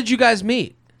 How did you guys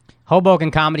meet?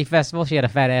 Hoboken Comedy Festival. She had a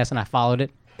fat ass, and I followed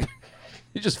it.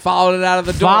 You just followed it out of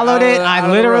the door. Followed it. I out of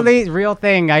the room. literally, real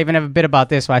thing. I even have a bit about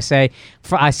this. So I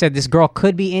said this girl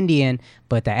could be Indian,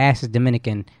 but the ass is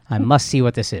Dominican. I must see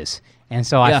what this is. And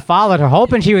so Yeah. I followed her,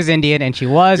 hoping she was Indian, and she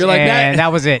was. You're like, and that-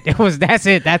 that was it. That's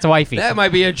it. That's wifey. That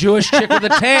might be a Jewish chick with a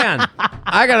tan.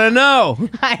 I gotta know.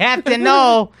 I have to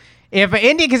know if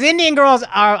because Indian girls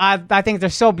are. I think they're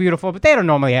so beautiful, but they don't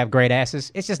normally have great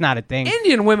asses. It's just not a thing.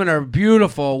 Indian women are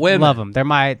beautiful women. Love them.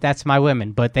 That's my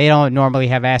women, but they don't normally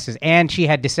have asses. And she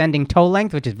had descending toe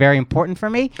length, which is very important for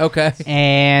me. Okay.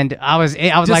 And I was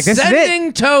like, this is it.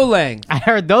 Descending toe length. I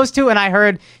heard those two, and I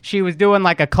heard she was doing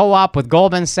like a co-op with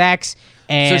Goldman Sachs,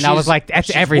 and So I was she's- like, that's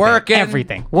she's everything. working.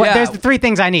 Everything. Yeah. There's the three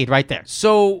things I need right there.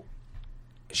 So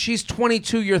she's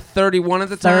 22. You're 31 at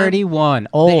the time. 31,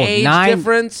 old, age 9.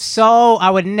 difference? So I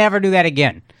would never do that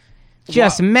again.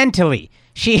 Just What? mentally.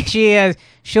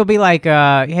 She'll be like,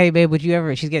 hey babe, would you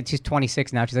ever? She's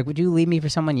 26 now. She's like, would you leave me for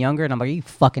someone younger? And I'm like, are you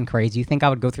fucking crazy? You think I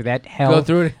would go through that hell Go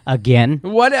through it? again?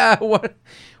 What?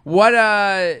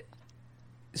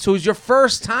 So it was your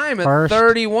first time at First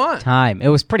 31. Time. It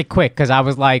was pretty quick because I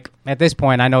was like, at this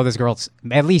point, I know this girl's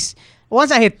at least. Once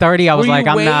I hit 30, I was Were like,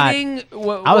 you I'm not. waiting?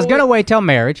 I was gonna wait till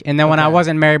marriage, and then when I Okay.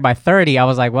 wasn't married by 30, I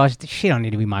was like, well, she don't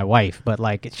need to be my wife, but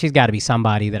like, she's got to be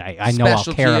somebody that I know I'll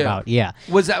Special to care you. about. Yeah.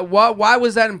 Was that why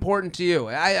was that important to you?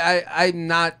 I'm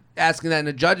not asking that in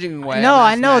a judging way. No, I'm I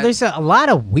asking know. that- There's a lot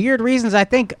of weird reasons. I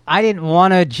think I didn't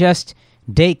want to just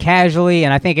date casually,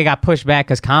 and I think it got pushed back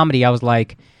because comedy. I was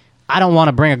like, I don't want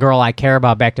to bring a girl I care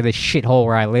about back to this shithole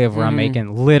where I live, where I'm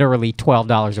making literally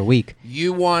 $12 a week.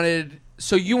 you wanted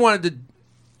to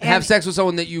have sex with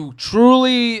someone that you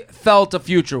truly felt a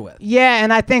future with. Yeah,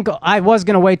 and I think I was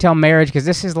going to wait till marriage because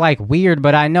this is like weird,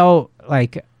 but I know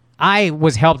like I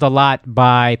was helped a lot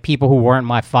by people who weren't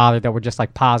my father that were just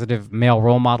like positive male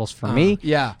role models for me.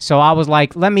 yeah. So I was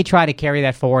like, let me try to carry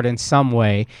that forward in some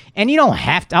way. And you don't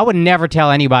have to, I would never tell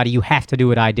anybody you have to do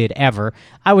what I did ever.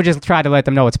 I would just try to let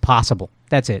them know it's possible.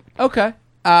 That's it. Okay.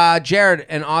 Jared,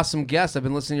 an awesome guest. I've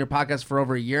been listening to your podcast for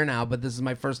over a year now, but this is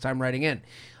my first time writing in.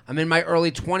 I'm in my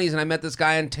early 20s, and I met this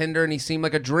guy on Tinder, and he seemed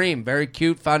like a dream. Very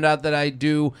cute. Found out that I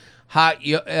do hot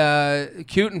yoga.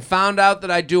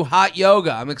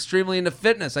 I'm extremely into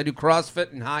fitness. I do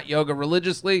CrossFit and hot yoga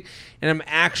religiously, and I'm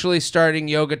actually starting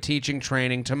yoga teaching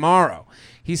training tomorrow.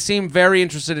 He seemed very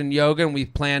interested in yoga, and we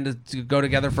planned to go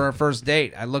together for our first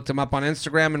date. I looked him up on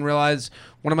Instagram and realized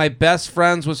one of my best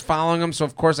friends was following him, so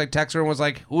of course I texted her and was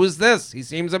like, "Who is this? He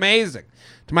seems amazing."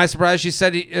 To my surprise, she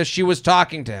said she was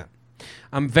talking to him.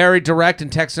 I'm very direct and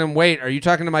texted him, "Wait, are you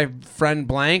talking to my friend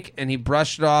blank?" And he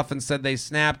brushed it off and said they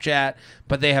Snapchat,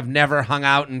 but they have never hung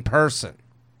out in person.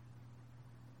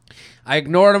 I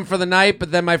ignored him for the night,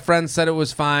 but then my friend said it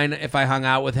was fine if I hung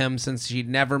out with him since she'd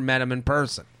never met him in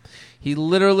person. He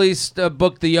literally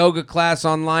booked the yoga class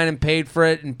online and paid for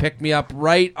it and picked me up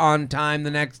right on time the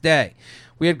next day.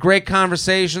 We had great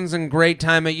conversations and great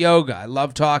time at yoga. I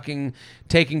love taking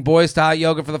boys to hot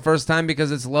yoga for the first time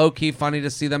because it's low-key funny to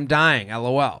see them dying,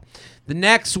 LOL. The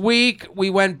next week, we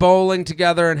went bowling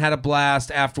together and had a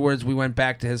blast. Afterwards, we went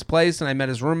back to his place, and I met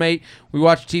his roommate. We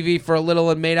watched TV for a little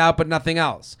and made out, but nothing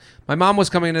else. My mom was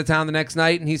coming into town the next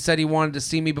night, and he said he wanted to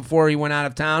see me before he went out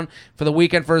of town for the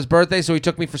weekend for his birthday, so he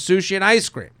took me for sushi and ice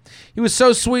cream. He was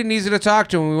so sweet and easy to talk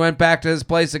to, and we went back to his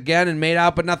place again and made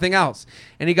out, but nothing else.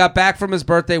 And he got back from his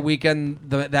birthday weekend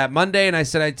that Monday, and I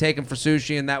said I'd take him for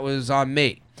sushi, and that was on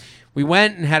me. We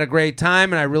went and had a great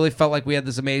time, and I really felt like we had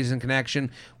this amazing connection.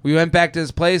 We went back to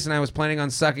his place, and I was planning on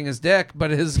sucking his dick,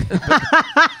 but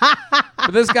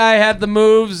this guy had the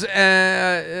moves,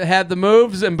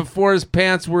 and before his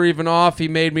pants were even off, he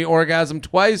made me orgasm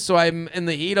twice. So I'm in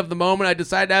the heat of the moment. I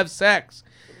decided to have sex.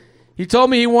 He told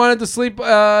me he wanted to sleep.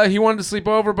 He wanted to sleep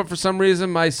over, but for some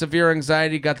reason, my severe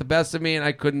anxiety got the best of me, and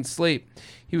I couldn't sleep.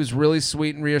 He was really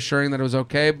sweet and reassuring that it was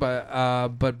okay,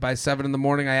 but by 7 in the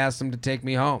morning, I asked him to take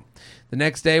me home. The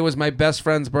next day was my best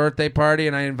friend's birthday party,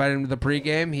 and I invited him to the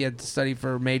pregame. He had to study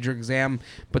for a major exam,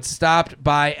 but stopped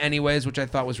by anyways, which I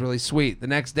thought was really sweet. The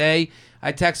next day,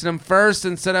 I texted him first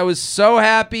and said I was so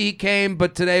happy he came,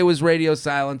 but today was radio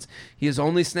silence. He is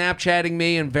only Snapchatting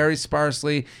me and very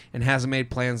sparsely and hasn't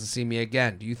made plans to see me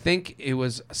again. Do you think it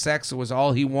was sex or was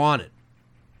all he wanted?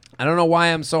 I don't know why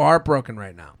I'm so heartbroken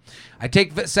right now. I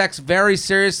take sex very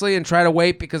seriously and try to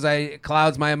wait because it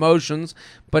clouds my emotions,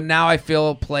 but now I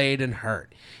feel played and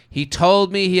hurt. He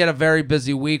told me he had a very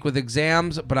busy week with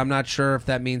exams, but I'm not sure if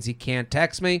that means he can't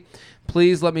text me.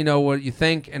 Please let me know what you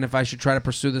think and if I should try to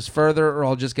pursue this further or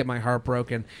I'll just get my heart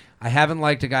broken. I haven't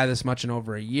liked a guy this much in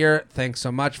over a year. Thanks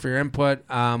so much for your input.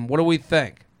 What do we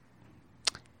think?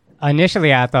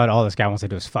 Initially, I thought all this guy wants to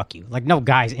do is fuck you. Like, no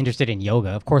guy's interested in yoga.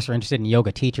 Of course, they're interested in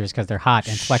yoga teachers because they're hot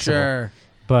and flexible. Sure.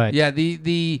 But yeah,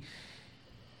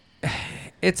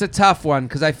 it's a tough one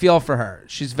because I feel for her.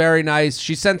 She's very nice.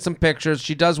 She sent some pictures.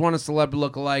 She does want a celebrity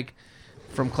look-alike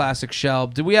from Classic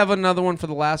Shelb. Did we have another one for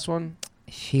the last one?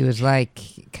 She was like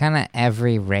kind of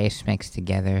every race mixed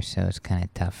together, so it's kind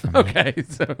of tough for me. Okay,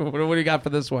 so what do you got for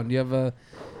this one? Do you have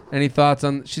any thoughts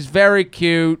on? She's very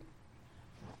cute.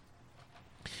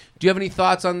 Do you have any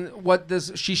thoughts on what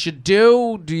she should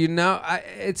do? Do you know?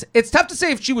 It's tough to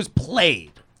say if she was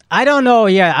played. I don't know.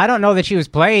 Yeah, I don't know that she was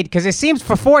played because it seems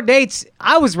for 4 dates,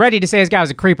 I was ready to say this guy was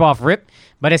a creep off rip,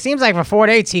 but it seems like for 4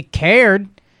 dates he cared.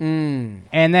 And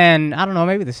then, I don't know,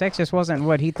 maybe the sex just wasn't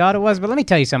what he thought it was. But let me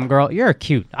tell you something, girl. You're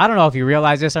cute. I don't know if you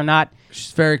realize this or not.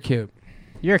 She's very cute.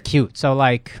 You're cute. So,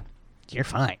 like, you're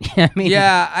fine. I mean,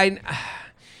 yeah,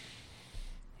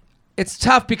 it's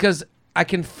tough because I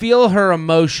can feel her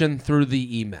emotion through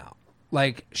the email.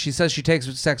 Like, she says she takes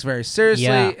sex very seriously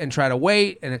and try to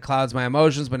wait, and it clouds my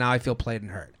emotions, but now I feel played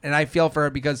and hurt. And I feel for her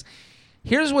because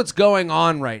here's what's going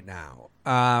on right now.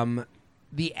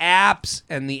 The apps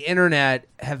and the internet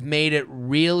have made it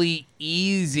really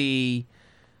easy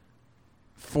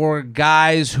for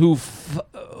guys who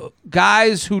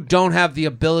don't have the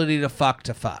ability to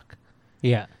fuck.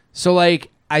 Yeah. So, like,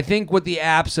 I think what the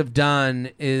apps have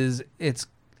done is it's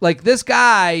like this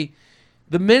guy,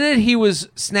 the minute he was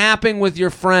snapping with your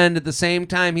friend at the same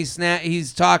time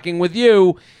he's talking with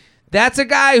you, that's a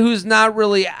guy who's not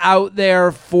really out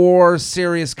there for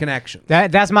serious connection.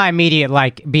 That's my immediate,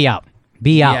 like, be out.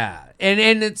 Be out. Yeah.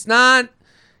 And it's not,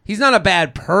 he's not a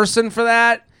bad person for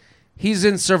that. He's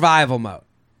in survival mode.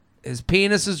 His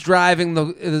penis is driving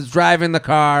the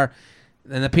car,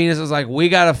 and the penis is like, we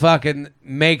gotta fucking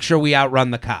make sure we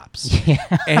outrun the cops.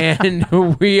 Yeah.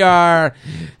 And we are,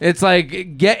 it's like,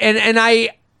 and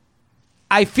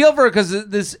I feel for her because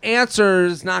this answer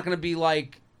is not going to be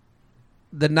like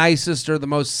the nicest or the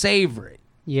most savory.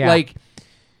 Yeah. Like,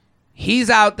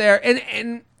 he's out there,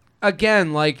 and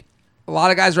again, like A lot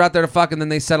of guys are out there to fuck and then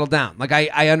they settle down. Like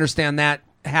I understand that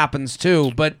happens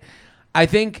too, but I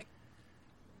think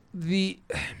the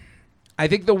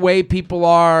way people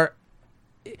are,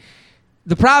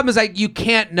 the problem is like you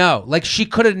can't know. Like she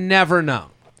could have never known.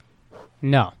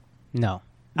 No. Right?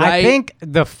 I think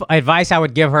the advice I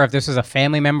would give her if this was a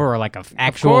family member or like an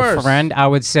actual course. friend, I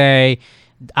would say,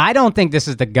 I don't think this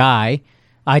is the guy.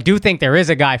 I do think there is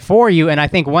a guy for you, and I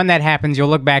think when that happens, you'll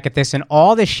look back at this and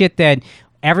all the shit that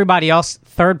everybody else,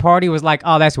 third party, was like,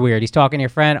 oh, that's weird. He's talking to your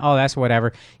friend. Oh, that's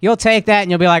whatever. You'll take that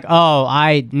and you'll be like, oh,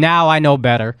 now I know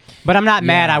better. But I'm not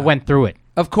mad I went through it.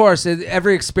 Of course,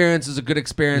 every experience is a good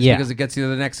experience Yeah. because it gets you to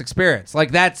the next experience.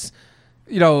 Like that's,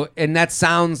 and that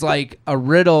sounds like a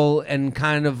riddle and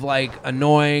kind of like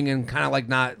annoying and kind of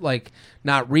like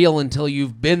not real until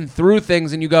you've been through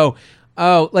things and you go,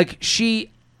 oh, like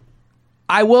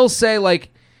I will say, like,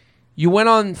 you went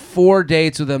on 4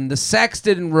 dates with him. The sex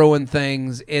didn't ruin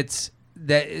things. It's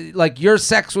that, like, your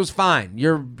sex was fine.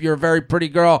 You're a very pretty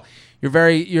girl.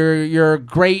 You're a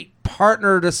great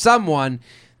partner to someone.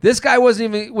 This guy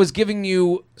was giving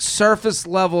you surface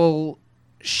level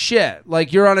shit.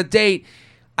 Like, you're on a date.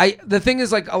 The thing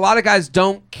is, like, a lot of guys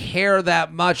don't care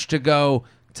that much to go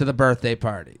to the birthday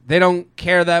party. They don't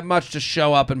care that much to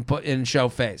show up and put in show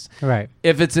face. Right.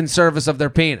 If it's in service of their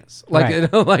penis. Like,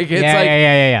 Right. Like it's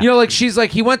Yeah. like she's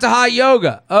like, he went to hot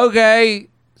yoga. Okay.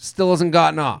 Still hasn't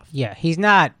gotten off. Yeah, he's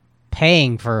not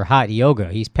paying for hot yoga.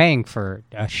 He's paying for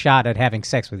a shot at having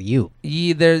sex with you.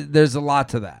 There's a lot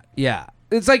to that. Yeah.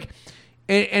 It's like,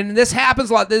 and this happens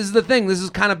a lot. This is the thing. This is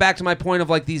kind of back to my point of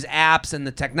like these apps and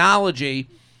the technology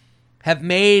have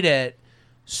made it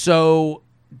so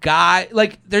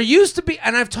like there used to be,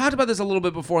 and I've talked about this a little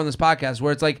bit before on this podcast,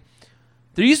 where it's like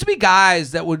there used to be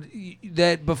guys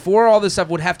that before all this stuff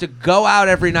would have to go out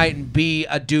every night and be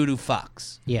a dude who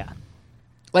fucks. Yeah.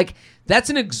 Like that's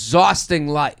an exhausting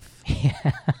life.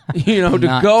 To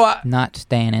not, go out. not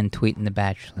staying and tweeting The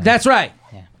Bachelor. That's right.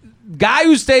 Yeah. Guy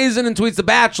who stays in and tweets The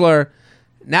Bachelor.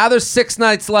 Now there's 6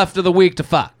 nights left of the week to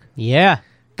fuck. Yeah.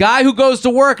 Guy who goes to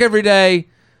work every day.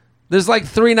 There's like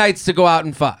 3 nights to go out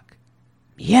and fuck.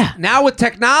 Yeah. Now with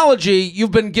technology,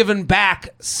 you've been given back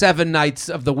 7 nights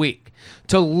of the week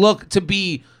to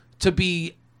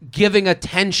be giving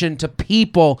attention to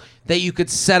people that you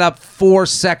could set up for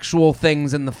sexual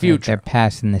things in the They're future.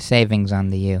 passing the savings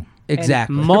on to you.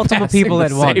 Exactly. And multiple Passing people the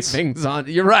at once. savings on.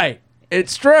 You're right.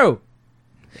 It's true.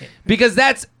 Because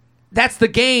that's the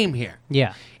game here.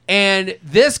 Yeah. And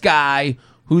this guy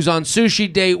who's on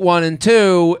sushi date 1 and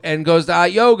 2 and goes to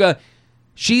hot yoga,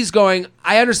 she's going,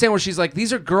 I understand where she's like,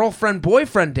 these are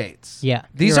girlfriend-boyfriend dates. Yeah,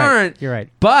 These you're right. aren't. You're right.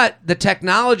 But the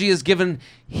technology is given,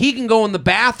 he can go in the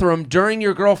bathroom during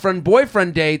your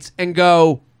girlfriend-boyfriend dates and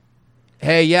go,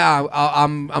 hey, yeah,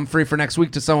 I'm free for next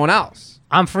week to someone else.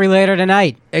 I'm free later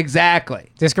tonight. Exactly.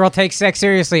 This girl takes sex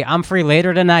seriously. I'm free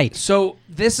later tonight. So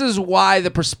this is why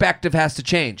the perspective has to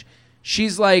change.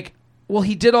 She's like, well,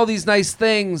 he did all these nice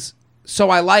things, so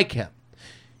I like him.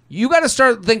 You got to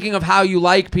start thinking of how you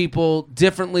like people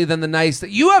differently than the nice that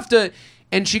you have to.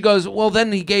 And she goes, well,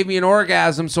 then he gave me an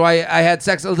orgasm, so I had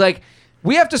sex. I was like,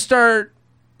 we have to start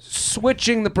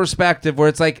switching the perspective where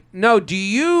it's like, no,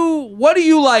 what do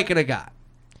you like in a guy?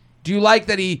 Do you like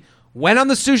that he went on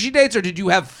the sushi dates, or did you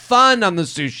have fun on the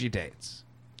sushi dates?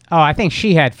 Oh, I think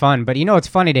she had fun, but you know what's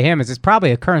funny to him is it's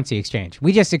probably a currency exchange.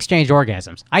 We just exchanged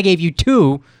orgasms. I gave you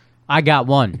 2, I got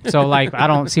 1. So like, I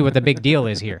don't see what the big deal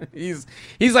is here. He's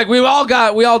like, we all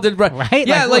did Right?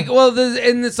 Yeah, Like,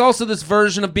 and it's also this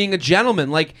version of being a gentleman.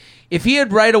 Like, if he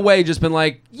had right away just been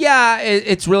like, yeah,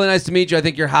 it's really nice to meet you. I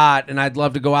think you're hot, and I'd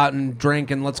love to go out and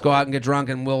drink, and let's go out and get drunk,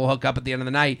 and we'll hook up at the end of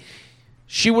the night.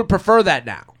 She would prefer that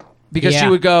now because she Yeah.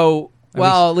 would go,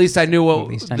 well, at least I knew what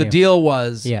least I the knew. deal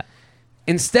was. Yeah.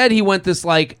 Instead, he went this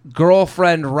like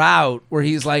girlfriend route where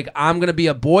he's like, I'm gonna be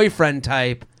a boyfriend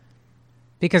type.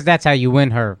 Because that's how you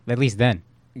win her, at least then.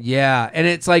 Yeah, and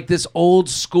it's like this old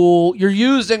school. You're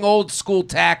using old school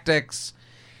tactics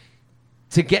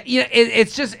to get.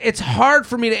 It's hard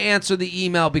for me to answer the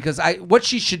email because what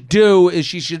she should do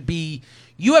is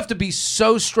you have to be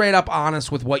so straight up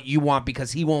honest with what you want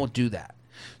because he won't do that.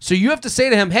 So you have to say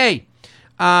to him, hey,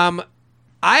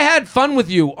 I had fun with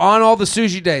you on all the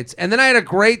sushi dates, and then I had a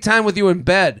great time with you in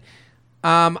bed.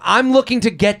 I'm looking to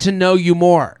get to know you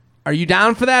more. Are you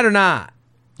down for that or not?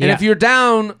 And Yeah. if you're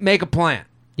down, make a plan.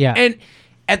 Yeah. And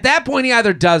at that point, he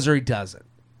either does or he doesn't.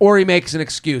 Or he makes an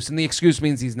excuse, and the excuse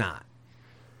means he's not.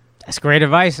 That's great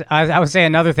advice. I would say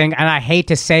another thing, and I hate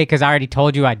to say because I already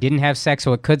told you I didn't have sex,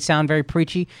 so it could sound very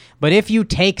preachy, but if you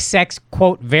take sex,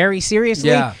 quote, very seriously,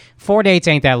 Yeah. 4 dates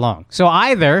ain't that long. So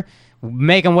either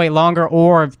make them wait longer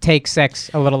or take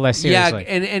sex a little less seriously.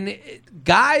 Yeah, and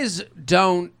guys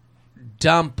don't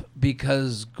dump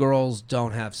because girls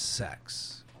don't have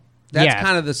sex. That's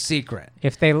kind of the secret.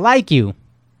 If they like you,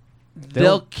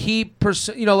 They'll keep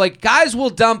like guys will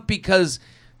dump because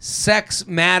sex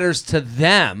matters to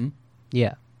them.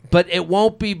 Yeah. But it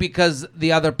won't be because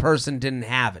the other person didn't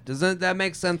have it. Doesn't that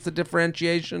make sense, the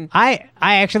differentiation? I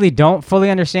actually don't fully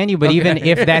understand you, but even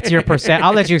if that's your perception,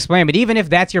 I'll let you explain, but even if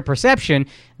that's your perception,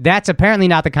 that's apparently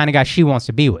not the kind of guy she wants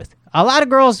to be with. A lot of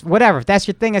girls, whatever, if that's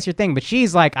your thing, that's your thing. But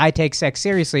she's like, I take sex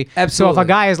seriously. Absolutely. So if a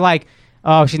guy is like,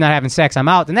 oh, she's not having sex, I'm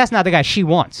out, then that's not the guy she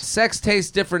wants. Sex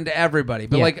tastes different to everybody.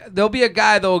 But, Yeah. like, there'll be a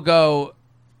guy that'll go,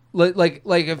 like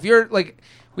if you're, like,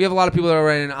 we have a lot of people that are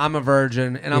writing, I'm a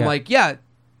virgin. And I'm Yeah. like, yeah,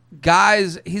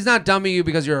 guys, he's not dumping you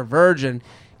because you're a virgin.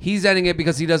 He's ending it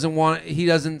because he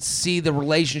doesn't see the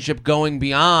relationship going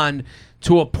beyond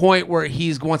to a point where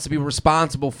he wants to be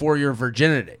responsible for your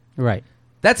virginity. Right.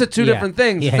 That's two Yeah. different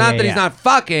things. Yeah, It's not yeah, that he's yeah. not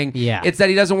fucking. Yeah. It's that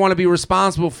he doesn't want to be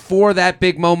responsible for that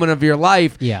big moment of your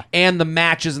life. Yeah. And the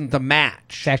match isn't the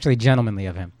match. It's actually gentlemanly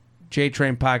of him.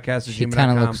 JTrain Podcast. She kind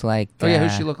of looks like Oh yeah,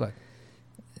 who's she look like?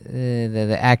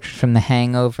 the actress from The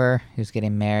Hangover who's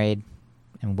getting married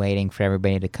and waiting for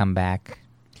everybody to come back.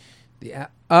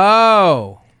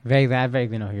 Oh. I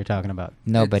vaguely know who you're talking about.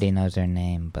 Nobody knows her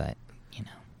name, but you know,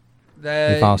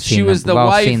 The, we've all seen she was the we've all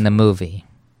wife. seen the movie.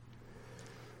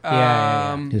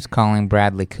 Yeah. Who's calling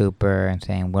Bradley Cooper and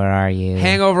saying, "Where are you?"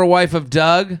 Hangover wife of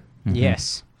Doug.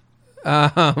 Yes.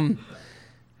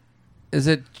 Is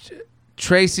it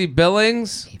Tracy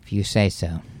Billings? If you say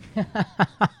so.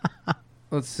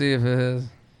 Let's see if it is.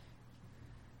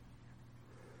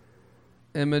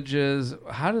 Images.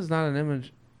 How does not an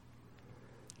image?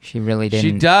 She really didn't.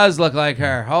 She does look like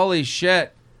her. Holy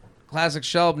shit. Classic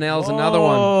Shelb nails another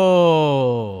one.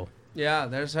 Oh. Yeah,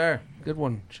 there's her. Good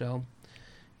one, Shelb.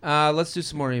 Let's do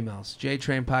some more emails.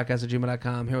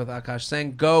 jtrainpodcast@gmail.com. Here with Akash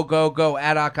Singh. Go, go, go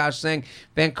at Akash Singh.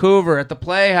 Vancouver at the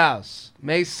Playhouse.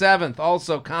 May 7th.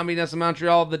 Also, Comedy Nest in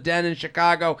Montreal. The Den in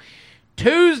Chicago.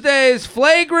 Tuesdays,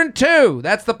 Flagrant 2.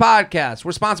 That's the podcast.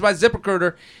 We're sponsored by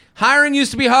ZipRecruiter. Hiring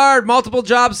used to be hard. Multiple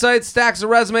job sites, stacks of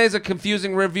resumes, a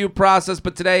confusing review process,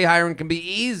 but today hiring can be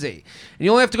easy. And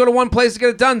you only have to go to one place to get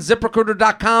it done,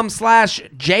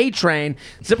 ZipRecruiter.com/JTrain.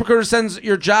 ZipRecruiter sends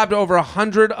your job to over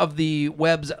 100 of the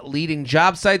web's leading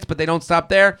job sites, but they don't stop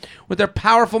there. With their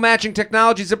powerful matching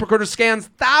technology, ZipRecruiter scans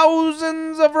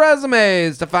thousands of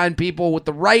resumes to find people with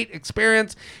the right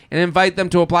experience and invite them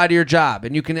to apply to your job.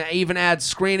 And you can even add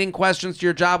screening questions to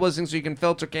your job listing so you can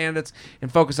filter candidates and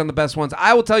focus on the best ones.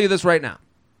 I will tell you this right now.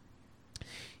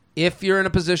 If you're in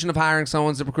a position of hiring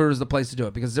someone, ZipRecruiter is the place to do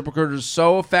it because ZipRecruiter is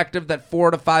so effective that 4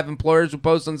 out of 5 employers who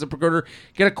post on ZipRecruiter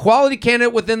get a quality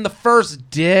candidate within the first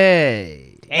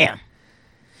day. Damn.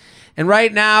 And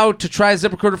right now, to try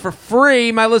ZipRecruiter for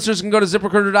free, my listeners can go to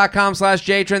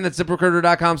ZipRecruiter.com/JTrain. That's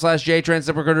ZipRecruiter.com/JTrain.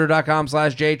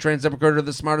 ZipRecruiter.com/JTrain. ZipRecruiter,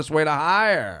 the smartest way to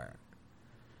hire.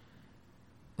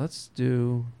 Let's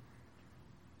do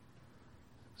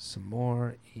some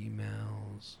more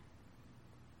emails.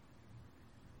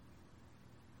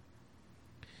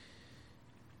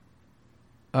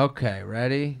 Okay,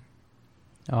 ready?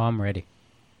 Oh, I'm ready.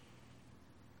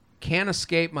 Can't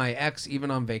escape my ex even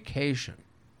on vacation.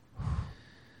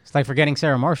 It's like forgetting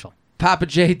Sarah Marshall. Papa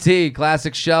JT,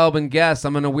 classic Shelb and guest.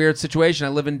 I'm in a weird situation. I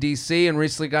live in D.C. and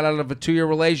recently got out of a 2-year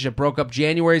relationship. Broke up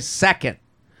January 2nd.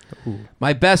 Ooh.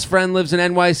 My best friend lives in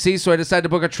NYC, so I decided to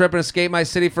book a trip and escape my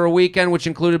city for a weekend, which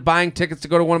included buying tickets to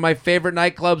go to one of my favorite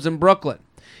nightclubs in Brooklyn.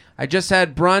 I just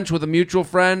had brunch with a mutual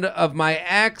friend of my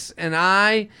ex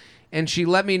and she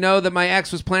let me know that my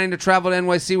ex was planning to travel to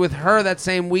NYC with her that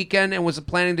same weekend and was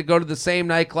planning to go to the same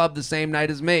nightclub the same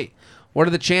night as me. What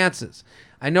are the chances?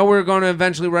 I know we're going to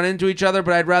eventually run into each other,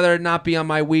 but I'd rather it not be on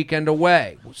my weekend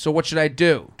away. So what should I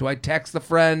do? Do I text the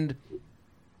friend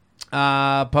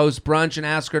post brunch and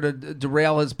ask her to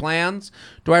derail his plans?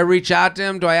 Do I reach out to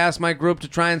him? Do I ask my group to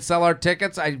try and sell our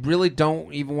tickets? I really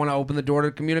don't even want to open the door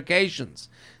to communications.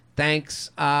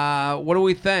 Thanks. What do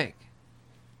we think?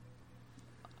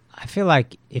 I feel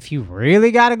like if you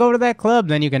really got to go to that club,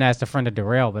 then you can ask a friend to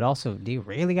derail. But also, do you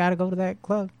really got to go to that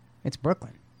club? It's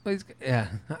Brooklyn. Yeah.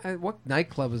 What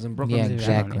nightclub is in Brooklyn? Yeah,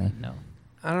 exactly. No.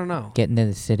 I don't know. Get into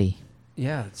the city.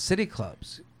 Yeah, city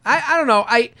clubs. I don't know.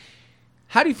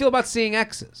 How do you feel about seeing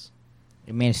exes?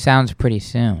 I mean, it sounds pretty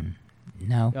soon.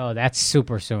 No. Oh, that's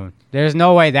super soon. There's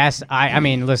no way that's... I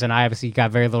mean, listen, I obviously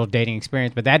got very little dating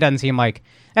experience, but that doesn't seem like...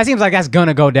 That seems like that's going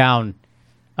to go down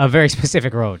a very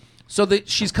specific road. So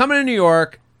she's coming to New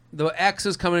York. The ex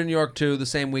is coming to New York, too, the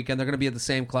same weekend. They're going to be at the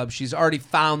same club. She's already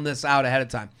found this out ahead of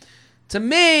time. To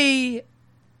me,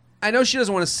 I know she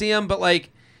doesn't want to see him, but like,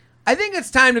 I think it's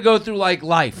time to go through like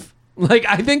life. Like,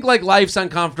 I think like life's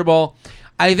uncomfortable.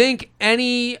 I think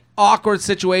any awkward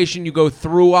situation you go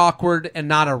through awkward and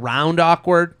not around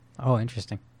awkward. Oh,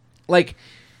 interesting. Like,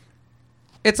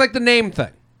 it's like the name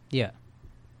thing. Yeah.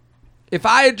 If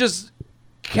I had just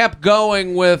kept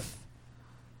going with,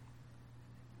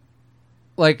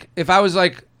 like, if I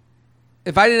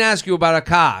didn't ask you about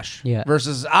Akash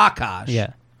versus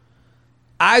Akash,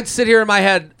 I'd sit here in my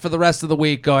head for the rest of the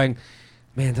week going,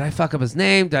 man, did I fuck up his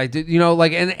name? Did I do,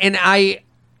 like,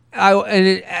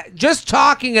 just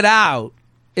talking it out,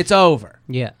 it's over.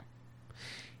 Yeah.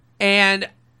 And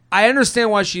I understand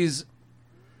why she's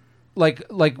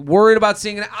like worried about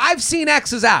seeing it. I've seen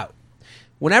exes out.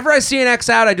 Whenever I see an ex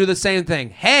out, I do the same thing.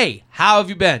 Hey, how have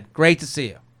you been? Great to see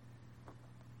you.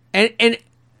 And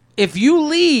if you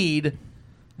lead,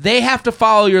 they have to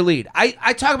follow your lead.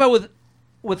 I talk about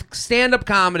with stand-up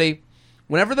comedy,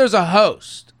 whenever there's a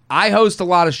host, I host a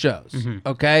lot of shows,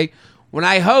 okay? When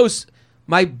I host,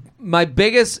 my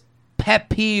biggest pet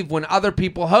peeve when other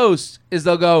people host is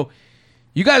they'll go,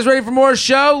 you guys ready for more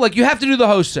show? Like, you have to do the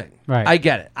hosting. Right. I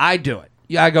get it. I do it.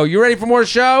 Yeah, I go, you ready for more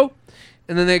show?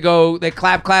 And then they go, they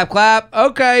clap, clap, clap.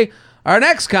 Okay, our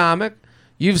next comic,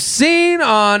 you've seen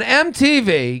on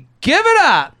MTV, give it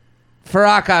up for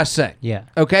Akash Singh. Yeah.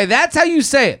 Okay, that's how you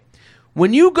say it.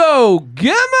 When you go,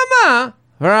 give mama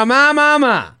for a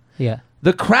mama, Yeah.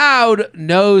 the crowd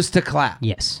knows to clap.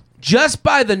 Yes. Just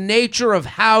by the nature of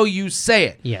how you say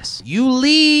it. Yes. You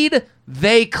lead,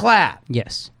 they clap.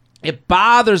 Yes. It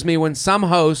bothers me when some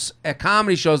hosts at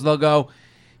comedy shows, they'll go,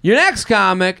 your next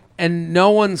comic, and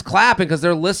no one's clapping because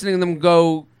they're listening to them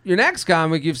go, your next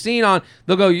comic you've seen on,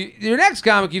 they'll go, your next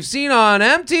comic you've seen on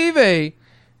MTV.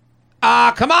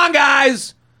 Come on,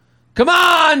 guys. Come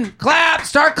on, clap.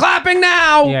 Start clapping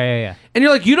now. Yeah. And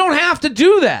you're like, you don't have to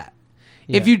do that.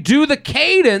 Yeah. If you do the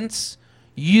cadence,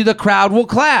 the crowd will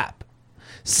clap.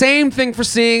 Same thing for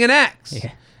seeing an ex.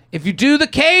 Yeah. If you do the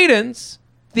cadence,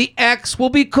 the ex will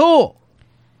be cool.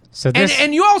 So this,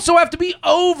 And you also have to be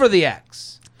over the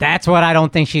ex. that's what I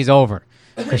don't think she's over.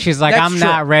 Because she's like, That's I'm true.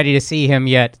 not ready to see him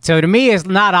yet. So to me, it's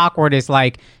not awkward. It's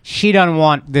like she doesn't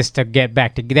want this to get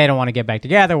back to. They don't want to get back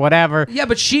together. Whatever. Yeah,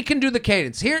 but she can do the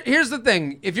cadence. Here's the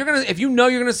thing: if you know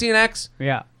you're gonna see an ex,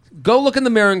 Yeah. go look in the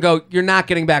mirror and go, you're not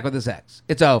getting back with this ex.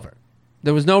 It's over.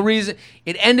 There was no reason.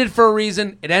 It ended for a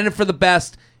reason. It ended for the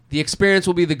best. The experience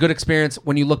will be the good experience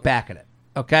when you look back at it.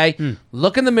 Okay?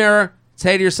 Look in the mirror.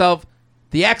 Say to yourself,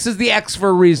 the ex is the ex for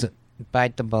a reason.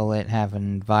 Bite the bullet,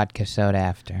 having vodka soda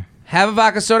after. Have a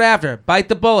vodka soda after. Bite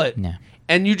the bullet. No.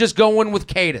 And you just go in with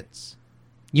cadence.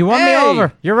 You won me Hey!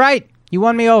 over. You're right. You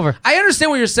won me over. I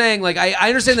understand what you're saying. Like I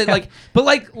understand that.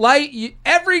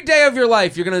 Every day of your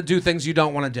life, you're gonna do things you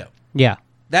don't want to do. Yeah.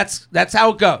 That's how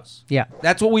it goes. Yeah.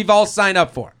 That's what we've all signed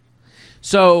up for.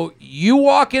 So you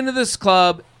walk into this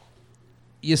club,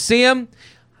 you see him.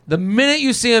 The minute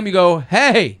you see him, you go,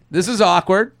 "Hey, this is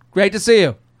awkward. Great to see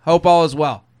you. Hope all is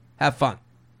well. Have fun."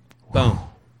 Boom.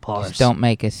 Just don't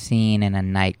make a scene in a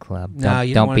nightclub. No,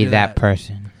 you don't don't wanna be do that that.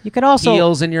 person. You could also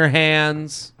Heels in your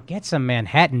hands. get some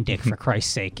Manhattan dick for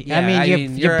Christ's sake. Yeah, I mean, you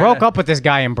you're- broke up with this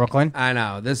guy in Brooklyn. I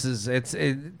know. It's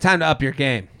time to up your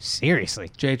game. Seriously.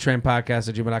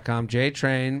 JTrainPodcast@gmail.com.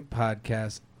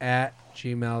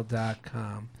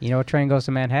 JTrainPodcast@gmail.com. You know what train goes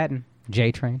to Manhattan?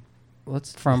 J train.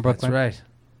 From Brooklyn. That's right.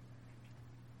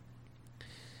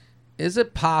 Is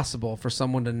it possible for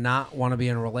someone to not want to be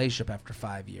in a relationship after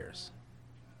 5 years?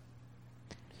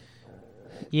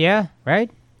 Yeah, right?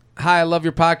 Hi, I love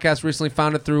your podcast. Recently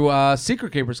found it through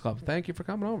Secret Keepers Club. Thank you for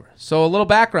coming over. So a little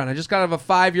background. I just got out of a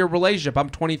 5-year relationship. I'm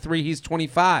 23. He's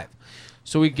 25.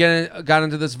 So we got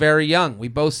into this very young. We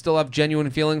both still have genuine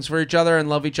feelings for each other and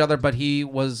love each other, but we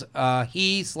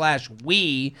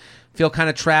feel kind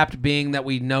of trapped being that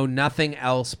we know nothing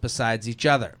else besides each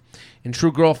other. In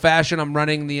true girl fashion, I'm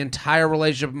running the entire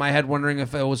relationship in my head wondering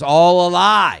if it was all a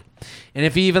lie. And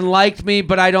if he even liked me,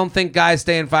 but I don't think guys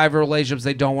stay in 5-year relationships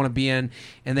they don't want to be in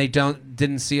and they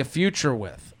didn't see a future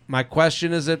with. My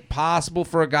question is it possible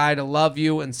for a guy to love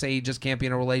you and say he just can't be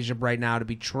in a relationship right now to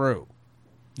be true?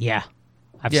 Yeah.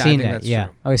 I've Yeah, I seen think that. that's Yeah.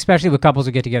 true. Oh, especially with couples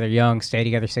who get together young, stay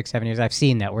together 6-7 years. I've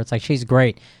seen that where it's like, she's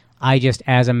great. I just,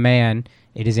 as a man,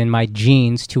 it is in my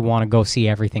genes to want to go see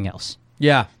everything else.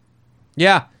 Yeah.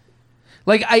 Yeah.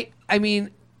 Like, I mean,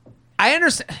 I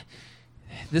understand.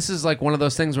 This is like one of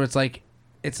those things where it's like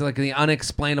the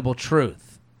unexplainable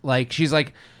truth. Like, she's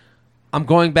like, I'm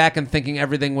going back and thinking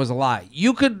everything was a lie.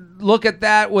 You could look at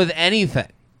that with anything.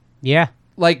 Yeah.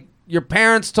 Like, your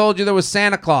parents told you there was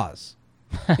Santa Claus.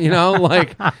 You know,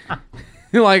 like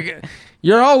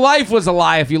Your whole life was a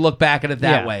lie if you look back at it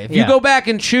that Yeah, way. If yeah. you go back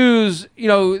and choose,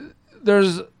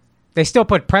 They still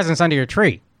put presents under your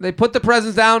tree. they put the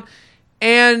presents down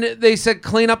and they said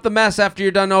clean up the mess after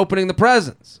you're done opening the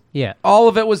presents. Yeah. All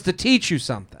of it was to teach you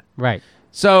something. Right.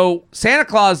 So Santa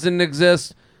Claus didn't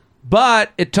exist,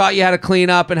 but it taught you how to clean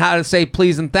up and how to say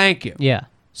please and thank you. Yeah.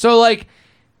 So like,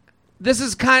 this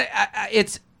is kind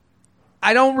of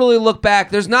I don't really look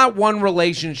back. There's not one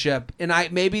relationship, and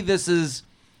maybe this is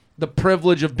the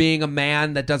privilege of being a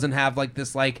man that doesn't have like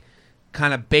this like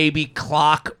kind of baby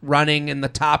clock running in the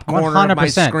top corner of my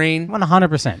screen.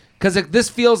 100%. Because this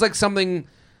feels like something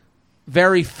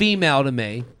very female to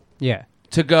me. Yeah.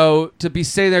 To be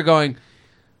sitting there going,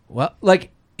 well,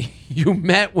 like you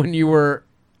met when you were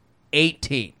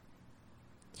 18.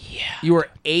 Yeah. You were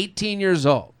 18 years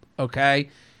old, okay?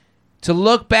 To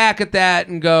look back at that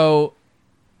and go,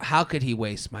 how could he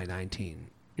waste my 19?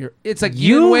 It's like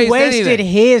you didn't waste wasted anything.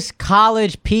 his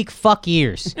college peak fuck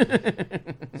years.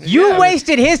 You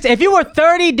wasted his. If you were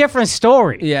 30, different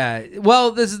story. Yeah.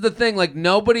 Well, this is the thing. Like,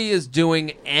 nobody is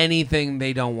doing anything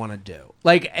they don't want to do.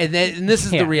 Like, and this is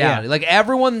the reality. Yeah. Like,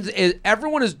 everyone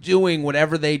is doing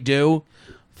whatever they do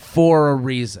for a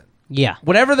reason. Yeah.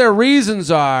 Whatever their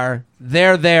reasons are,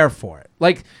 they're there for it.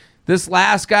 Like, this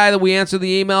last guy that we answered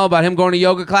the email about him going to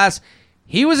yoga class,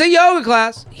 he was at yoga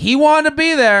class. He wanted to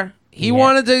be there. He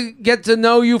wanted to get to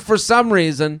know you for some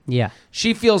reason. Yeah.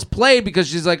 She feels played because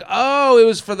she's like, oh, it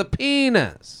was for the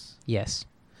penis. Yes.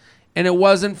 And it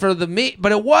wasn't for the meat,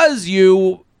 but it was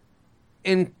you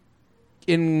in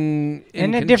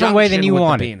a different way than conjunction you with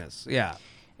wanted. the penis. Yeah.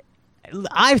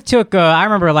 I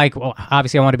remember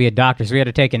obviously I want to be a doctor, so we had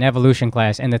to take an evolution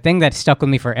class. And the thing that stuck with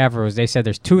me forever was they said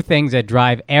there's two things that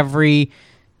drive every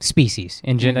species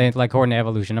like according to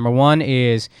evolution. Number one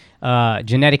is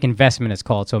genetic investment, it's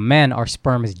called. So men, our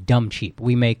sperm is dumb cheap.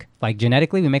 We make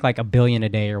genetically we make like 1 billion a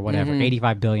day or whatever,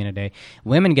 85 billion a day.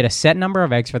 Women get a set number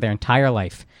of eggs for their entire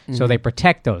life, so they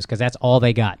protect those because that's all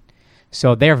they got.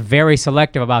 So they're very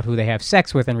selective about who they have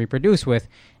sex with and reproduce with.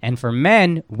 And for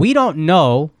men, we don't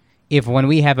know if when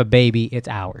we have a baby it's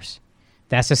ours.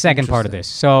 That's the second part of this.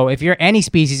 So if you're any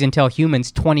species until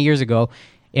humans 20 years ago,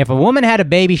 if a woman had a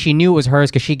baby, she knew it was hers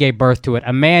because she gave birth to it.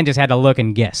 A man just had to look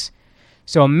and guess.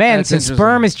 So men, That's since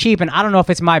sperm is cheap and I don't know if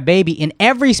it's my baby, in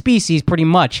every species pretty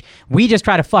much, we just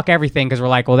try to fuck everything because we're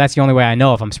like, well, that's the only way I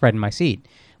know if I'm spreading my seed.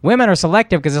 Women are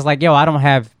selective because it's like, yo, I don't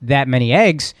have that many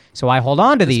eggs, so I hold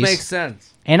on to these. This makes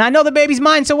sense. And I know the baby's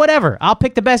mine, so whatever. I'll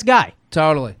pick the best guy.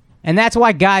 Totally. And that's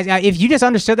why guys, if you just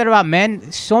understood that about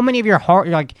men, so many of your heart,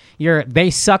 your they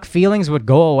suck feelings would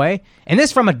go away. And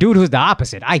this from a dude who's the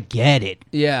opposite. I get it.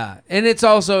 Yeah. And it's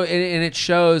also, and it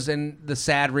shows in the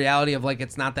sad reality of like,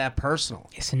 it's not that personal.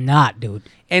 It's not, dude.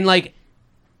 And like,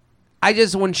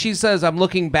 when she says, I'm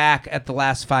looking back at the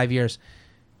last 5 years,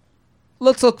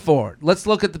 let's look forward. Let's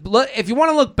look at if you want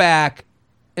to look back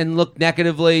and look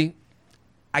negatively,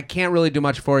 I can't really do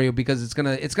much for you because it's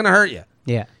gonna hurt you.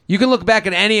 Yeah. You can look back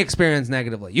at any experience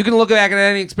negatively. You can look back at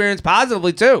any experience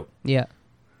positively too. Yeah.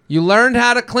 You learned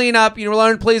how to clean up. You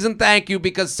learned please and thank you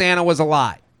because Santa was a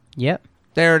lie. Yep.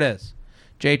 There it is.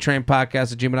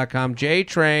 JTrainPodcast@gmail.com.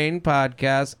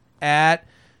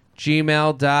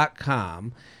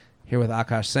 JTrainPodcast@gmail.com. Here with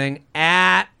Akash Singh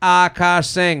at Akash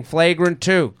Singh. Flagrant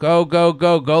 2. Go, go,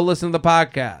 go. Go listen to the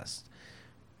podcast.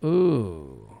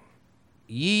 Ooh.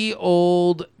 Ye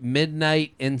old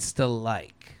midnight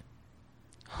insta-like.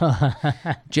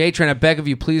 J-Train, I beg of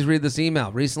you, please read this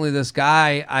email. Recently, this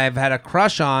guy I've had a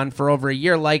crush on for over a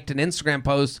year liked an Instagram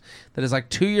post that is like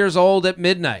 2 years old at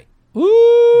midnight.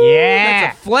 Ooh, Yeah.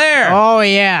 that's a flare. Oh,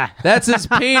 yeah. That's his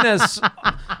penis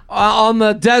on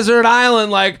the desert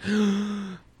island, like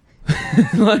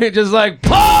just like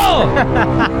pull.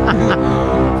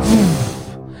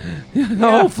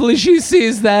 Hopefully, she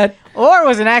sees that. Or it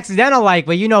was an accidental like,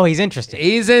 but you know he's interested.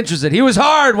 He's interested. He was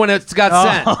hard when it got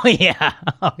sent. Oh, yeah.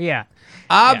 Oh, yeah.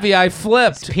 Obvi, I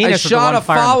flipped. His I penis was the shot one a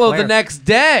firing the follow the flare. next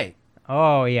day,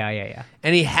 Oh, yeah.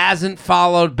 and he hasn't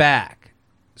followed back.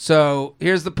 So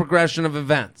here's the progression of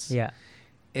events. Yeah.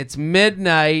 It's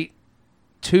midnight.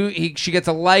 She gets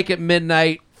a like at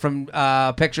midnight from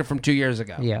a picture from 2 years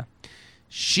ago. Yeah.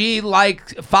 She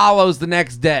follows the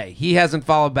next day. He hasn't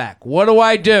followed back. What do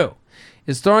I do?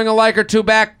 Is throwing a like or two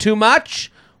back too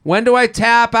much? When do I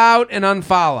tap out and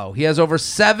unfollow? He has over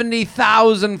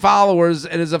 70,000 followers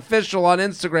and is official on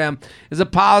Instagram. Is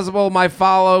it possible my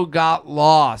follow got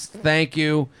lost? Thank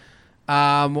you.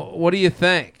 What do you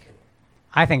think?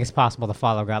 I think it's possible the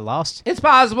follow got lost. It's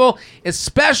possible,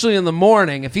 especially in the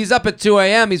morning. If he's up at 2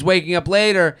 a.m., he's waking up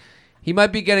later. He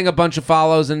might be getting a bunch of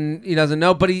follows and he doesn't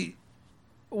know. But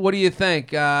what do you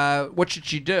think? What should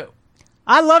she do?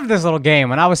 I loved this little game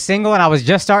when I was single and I was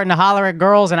just starting to holler at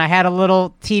girls and I had a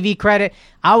little TV credit.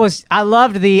 I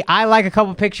loved the I like a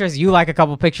couple pictures, you like a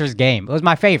couple pictures game. It was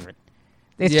my favorite.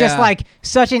 It's just Yeah. like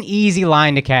such an easy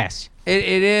line to cast. It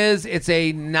is. It's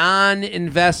a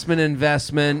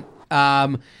non-investment.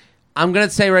 I'm gonna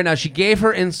say right now, she gave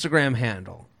her Instagram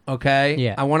handle. Okay.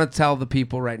 Yeah. I want to tell the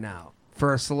people right now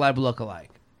for a celeb lookalike.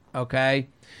 Okay.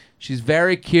 She's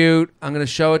very cute. I'm gonna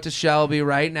show it to Shelby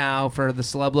right now for the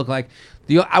celeb lookalike.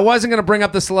 I wasn't gonna bring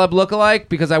up the celeb lookalike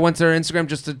because I went to her Instagram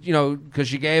just to because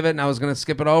she gave it and I was gonna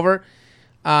skip it over.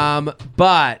 But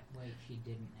Wait, she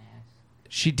didn't ask.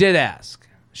 she did ask.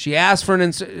 She asked for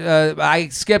an. I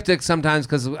skipped it sometimes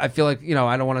because I feel like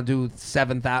I don't want to do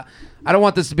 7,000. I don't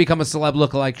want this to become a celeb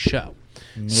lookalike show.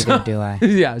 Neither do I.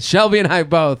 Yeah, Shelby and I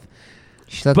both.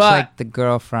 She looks But- like the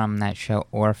girl from that show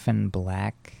Orphan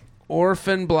Black.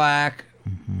 Orphan Black.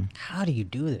 How do you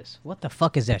do this? What the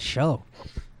fuck is that show?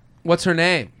 What's her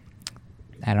name?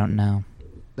 I don't know.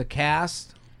 The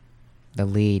cast. The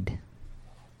lead.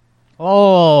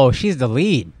 Oh, she's the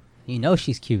lead. You know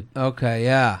she's cute. Okay,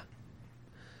 yeah.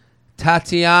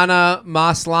 Tatiana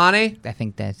Maslany. I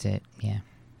think that's it. Yeah.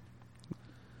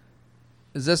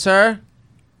 Is this her?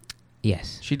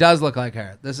 Yes. She does look like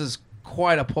her. This is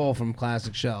quite a pull from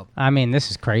Classic Shelby. I mean, this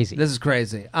is crazy. This is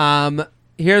crazy.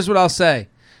 Here's what I'll say.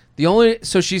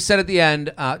 So she said at the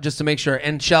end, just to make sure,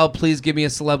 and Shell, please give me a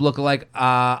celeb lookalike.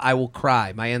 I will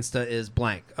cry. My Insta is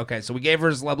blank. Okay, so we gave her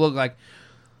a celeb lookalike.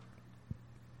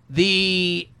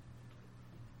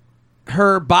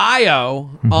 Her bio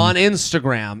on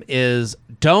Instagram is,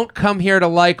 don't come here to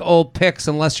like old pics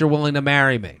unless you're willing to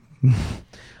marry me.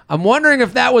 I'm wondering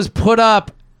if that was put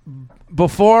up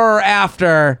before or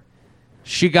after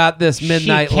she got this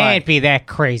midnight She can't like. be that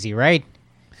crazy, right?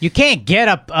 You can't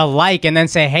get a like and then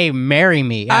say, "Hey, marry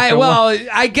me." after one-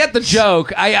 I get the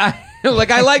joke. I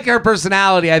like her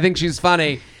personality. I think she's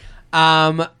funny.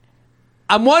 I'm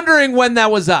wondering when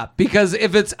that was up because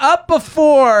if it's up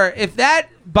before, if that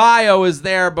bio is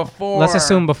there before, let's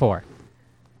assume before.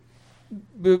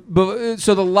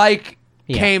 So the like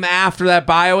Yeah. came after that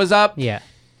bio was up. Yeah,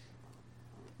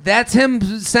 That's him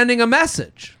sending a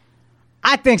message.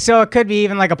 I think so. It could be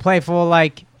even like a playful,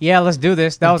 like, "Yeah, let's do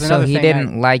this." That was So another he thing.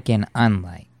 didn't like and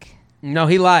unlike. No,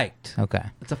 he liked. Okay.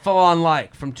 It's a full-on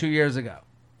like from 2 years ago.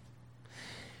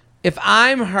 If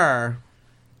I'm her,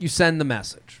 you send the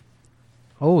message.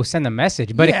 Send a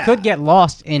message, but Yeah. it could get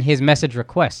lost in his message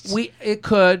requests. It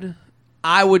could.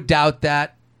 I would doubt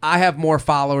that. I have more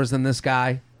followers than this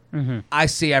guy. Mm-hmm. I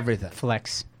see everything.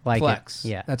 Flex, like Flex. it.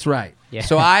 Yeah, That's right. Yeah.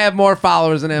 So I have more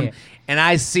followers than him, Yeah. and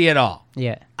I see it all.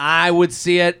 yeah, I would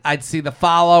see it. I'd see the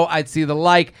follow. I'd see the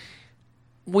like.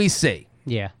 We see.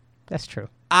 yeah. That's true.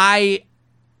 I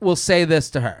will say this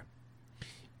to her.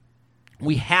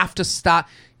 We have to stop.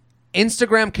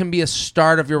 Instagram can be a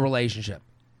start of your relationship.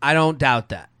 I don't doubt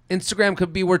that. Instagram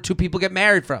could be where two people get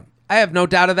married from. I have no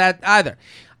doubt of that either.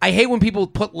 I hate when people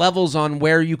put levels on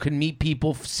where you can meet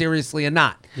people seriously and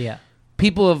not. Yeah,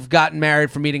 People have gotten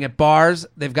married from meeting at bars.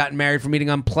 They've gotten married from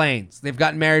meeting on planes. They've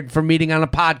gotten married from meeting on a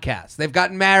podcast. They've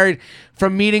gotten married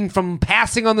from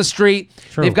passing on the street.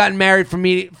 True. They've gotten married from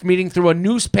meeting through a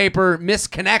newspaper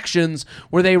misconnections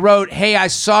where they wrote, "Hey, I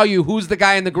saw you. Who's the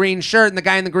guy in the green shirt?" And the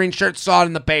guy in the green shirt saw it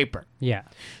in the paper. yeah.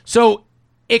 So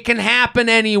it can happen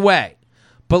anyway.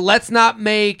 But let's not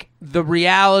make the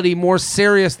reality more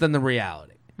serious than the reality.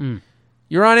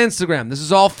 You're on Instagram. This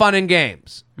is all fun and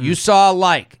games. You saw a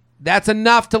like. That's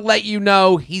enough to let you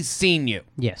know he's seen you.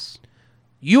 Yes.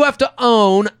 You have to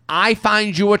own, I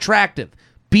find you attractive.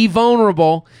 Be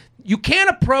vulnerable. You can't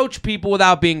approach people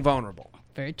without being vulnerable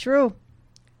Very true.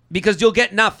 because you'll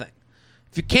get nothing.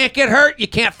 If you can't get hurt, you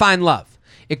can't find love.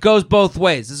 It goes both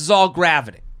ways. This is all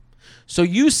gravity. So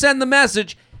you send the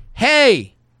message,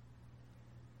 "Hey,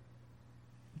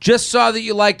 just saw that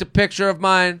you liked a picture of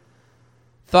mine.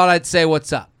 Thought I'd say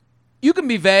what's up." You can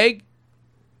be vague.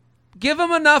 Give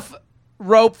him enough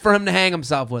rope for him to hang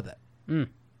himself with it.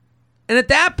 And at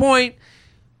that point,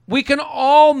 we can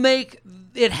all make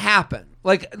it happen.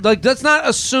 Like let's not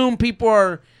assume people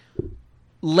are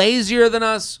lazier than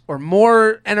us or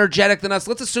more energetic than us.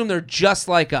 Let's assume they're just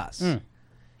like us.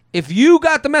 If you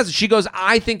got the message, she goes,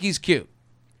 "I think he's cute.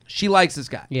 She likes this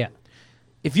guy." Yeah.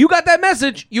 If you got that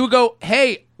message, you would go,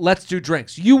 "Hey, let's do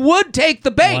drinks." You would take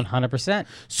the bait. 100%.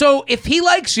 So if he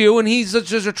likes you and he's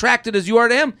as attracted as you are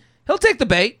to him, he'll take the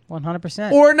bait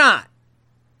 100%. or not.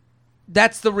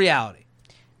 That's the reality.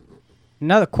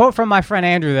 Another quote from my friend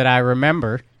Andrew that I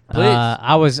remember. Please.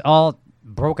 I was all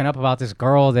broken up about this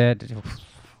girl that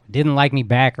didn't like me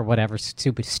back or whatever,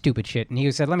 stupid shit. And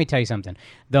he said, let me tell you something.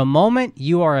 The moment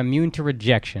you are immune to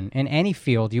rejection in any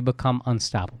field, you become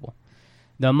unstoppable.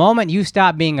 The moment you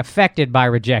stop being affected by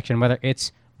rejection, whether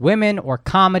it's women or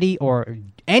comedy or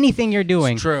anything you're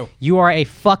doing, It's true. you are a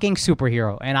fucking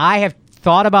superhero. And I have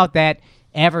thought about that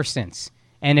ever since.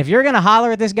 And if you're going to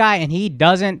holler at this guy and he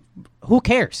doesn't, who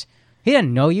cares? He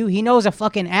doesn't know you. He knows a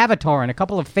fucking avatar and a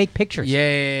couple of fake pictures.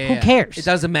 Yeah. Who cares? It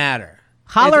doesn't matter.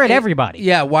 Holler at everybody.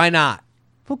 Yeah, why not?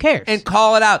 Who cares? And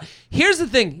call it out. Here's the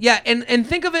thing. Yeah, and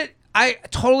think of it. I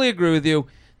totally agree with you.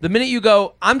 The minute you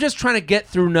go, I'm just trying to get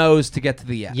through no's to get to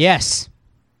the yes. yes.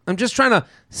 I'm just trying to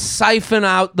siphon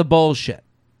out the bullshit.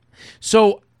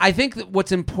 So I think that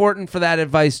what's important for that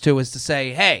advice too is to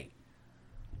say, hey,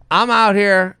 I'm out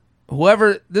here.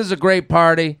 This is a great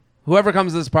party. Whoever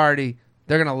comes to this party,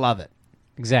 they're going to love it.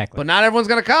 Exactly. But not everyone's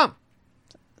going to come.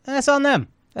 That's on them.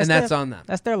 That's on them.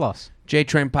 That's their loss.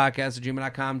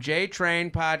 JTrainPodcast@gmail.com.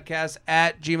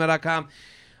 JTrainPodcast@gmail.com.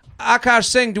 Akash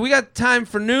Singh, do we got time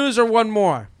for news or one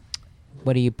more?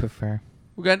 What do you prefer?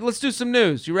 Let's do some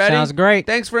news. You ready? Sounds great.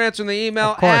 Thanks for answering the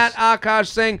email Of course. at Akash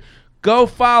Singh. Go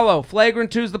follow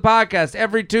Flagrant 2's the podcast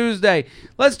every Tuesday.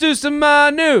 Let's do some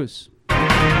news.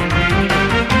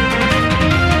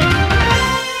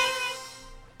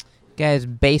 Guys,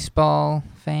 baseball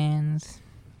fans?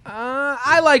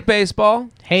 I like baseball.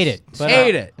 Hate it.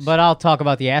 Hate it. But I'll talk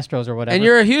about the Astros or whatever. And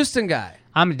you're a Houston guy.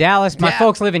 I'm Dallas. My Yeah.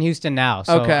 folks live in Houston now,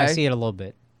 so Okay. I see it a little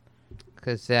bit.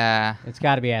 Because It's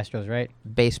got to be Astros, right?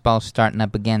 baseball's starting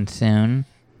up again soon.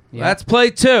 Yeah. Let's play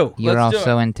two. You're Let's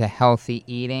also do it. into healthy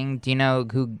eating. Do you know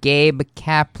who Gabe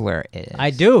Kapler is? I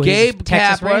do. He's Gabe a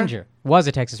Texas Kapler. Ranger. Was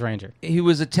a Texas Ranger. He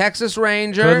was a Texas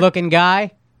Ranger. Good-looking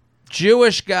guy.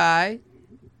 Jewish guy.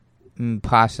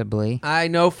 Possibly. I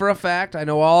know for a fact. I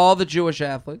know all the Jewish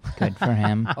athletes. Good for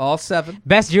him. All 7.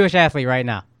 Best Jewish athlete right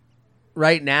now.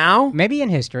 Right now? Maybe in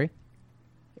history.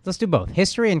 Let's do both.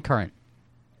 History and current.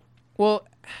 Well,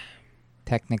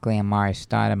 Technically, Amari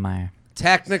Stoudemire.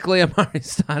 technically, Amari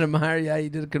Stoudemire. Yeah, he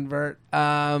did convert.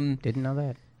 Didn't know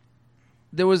that.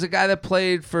 There was a guy that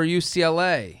played for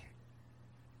UCLA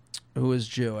who was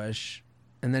Jewish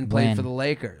and then played When? for the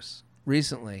Lakers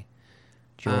recently.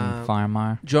 Jordan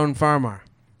Farmar. Joan Farmar.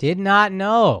 Did not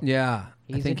know. Yeah.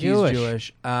 I He's think Jewish. he's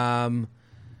Jewish.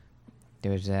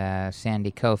 There's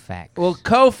Sandy Koufax. Well,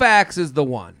 Koufax is the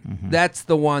one. Mm-hmm. That's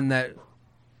the one that...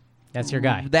 That's your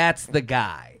guy. That's the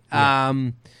guy.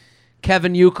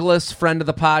 Kevin Youkilis, friend of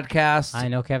the podcast. I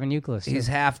know Kevin Youkilis. He's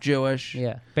too. half Jewish.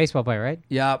 Yeah. Baseball player, right?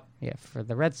 Yep. Yeah, for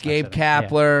the Red Sox. Gabe I think. Yeah.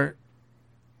 Kapler,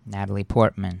 Natalie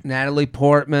Portman. Natalie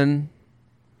Portman.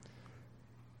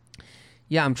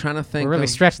 Yeah, I'm trying to think. We're really of-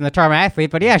 stretching the term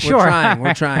athlete, but yeah, sure. We're trying.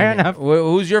 We're trying. Fair here. enough.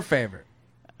 Who's your favorite?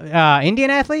 Indian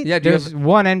athlete? Yeah, do you There's have-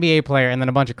 one NBA player and then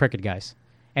a bunch of cricket guys.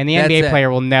 And the That's NBA it.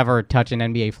 player will never touch an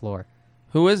NBA floor.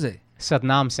 Who is he?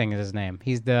 Satnam Singh is his name.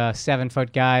 He's the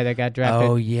 7-foot guy that got drafted.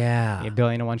 Oh, yeah. A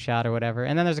billion in one shot or whatever.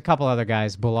 And then there's a couple other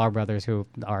guys, Bullar brothers, who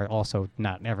are also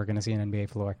not ever going to see an NBA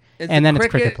floor. And then it's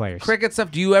cricket players. Cricket stuff.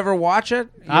 Do you ever watch it?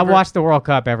 You I ever- watch the World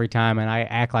Cup every time, and I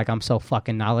act like I'm so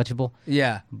fucking knowledgeable.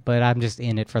 Yeah. But I'm just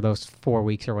in it for those 4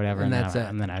 weeks or whatever. And then that's I, it.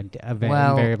 And then I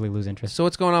Well- invariably lose interest. So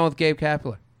what's going on with Gabe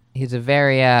Kapler? He's a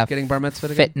very Getting bar mitzvah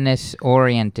again?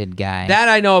 fitness-oriented guy. That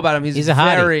I know about him. He's a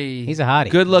hottie. very He's a hottie.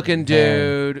 good-looking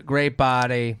Very. dude. Great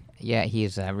body. Yeah,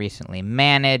 he's recently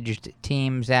managed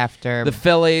teams after. The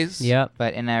Phillies. Yep.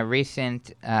 But in a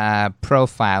recent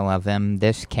profile of him,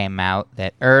 this came out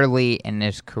that early in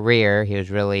his career, he was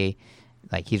really,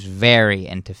 he's very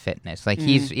into fitness.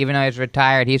 He's, even though he's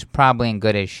retired, he's probably in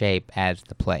good as shape as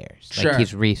the players. Sure.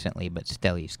 He's recently, but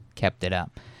still he's kept it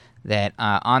up. That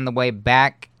on the way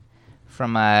back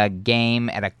from a game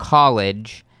at a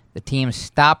college, the team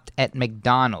stopped at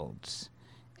McDonald's.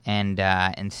 And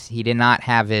he did not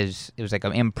have his, it was like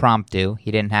an impromptu.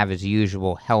 He didn't have his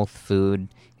usual health food.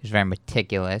 He was very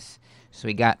meticulous. So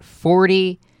he got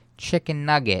 40 chicken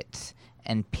nuggets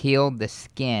and peeled the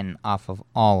skin off of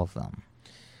all of them.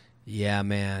 Yeah,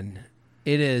 man.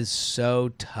 It is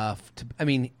so tough to... I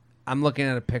mean, I'm looking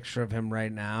at a picture of him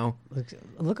right now.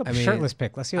 Look up I a mean, shirtless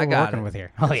pic. Let's see I what we're got working it. with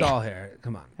here. It's yeah. all here.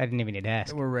 Come on. I didn't even need to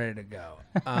ask. We're ready to go.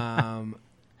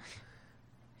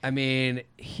 I mean,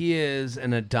 he is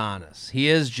an Adonis. He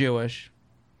is Jewish.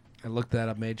 I looked that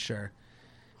up, made sure.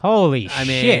 Holy I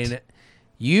shit. mean,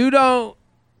 you don't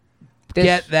This,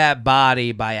 get that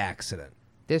body by accident.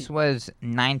 this was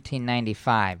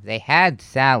 1995. They had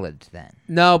salads then.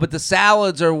 No, but the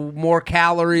salads are more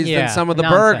calories Yeah, than some of the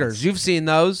nonsense. burgers. You've seen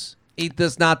those. Eat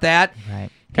this, not that. Right.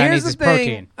 Guy Here's needs the his thing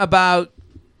protein. about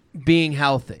being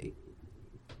healthy.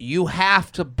 You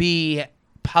have to be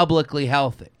publicly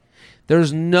healthy.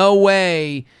 There's no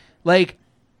way Like,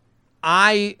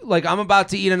 I'm about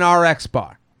to eat an RX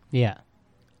bar. Yeah.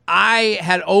 I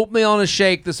had oatmeal and a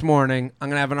shake this morning. I'm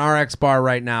going to have an RX bar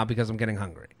right now because I'm getting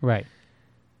hungry. Right.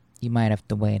 You might have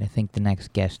to wait. I think the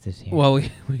next guest is here. Well, we're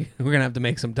going to have to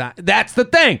make some time. That's the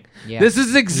thing. Yeah. This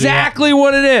is exactly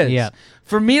what it is. Yeah.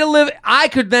 For me to live, I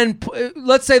could then,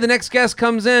 let's say the next guest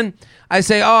comes in. I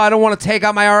say, oh, I don't want to take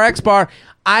out my RX bar.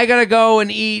 I got to go and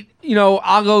eat,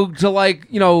 I'll go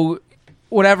to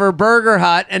whatever Burger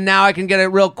Hut, and now I can get it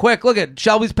real quick. Look at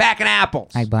Shelby's packing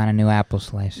apples. I bought a new apple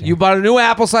slicer. You bought a new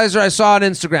apple slicer. I saw on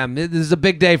Instagram. This is a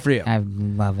big day for you.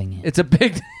 I'm loving it. It's a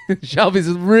big. Shelby's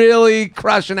really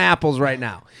crushing apples right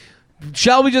now.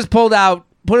 Shelby just pulled out.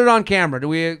 Put it on camera. Can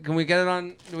we get it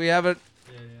on? Do we have it?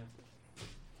 Yeah.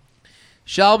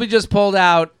 Shelby just pulled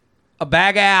out a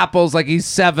bag of apples like he's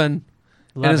 7,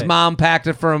 Love and his it. mom packed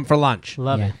it for him for lunch.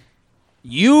 Love Yeah.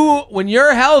 it. When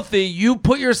you're healthy, you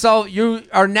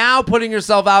are now putting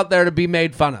yourself out there to be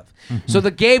made fun of. So the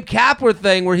Gabe Kapler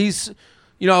thing where he's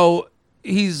taking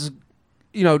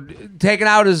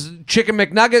out his chicken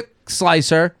McNugget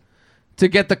slicer to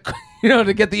get the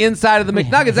to get the inside of the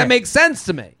McNuggets, that makes sense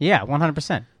to me. Yeah,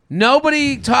 100%.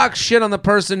 Nobody talks shit on the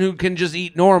person who can just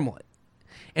eat normally.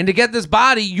 And to get this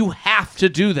body, you have to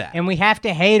do that. And we have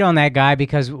to hate on that guy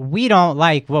because we don't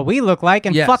like what we look like,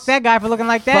 and Yes. fuck that guy for looking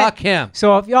like that. Fuck him.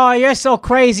 So if you're so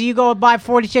crazy, you go buy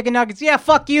 40 chicken nuggets. Yeah,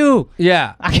 fuck you.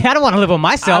 Yeah. I don't want to live with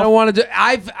myself. I don't want to do.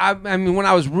 I mean, when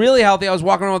I was really healthy, I was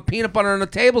walking around with peanut butter and a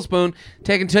tablespoon,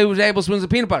 taking 2 tablespoons of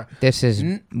peanut butter. This is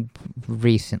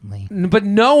recently. But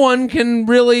no one can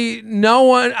really. No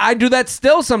one. I do that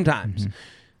still sometimes.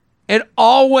 It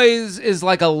always is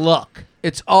like a look.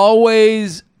 It's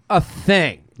always a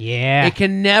thing. Yeah. It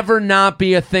can never not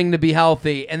be a thing to be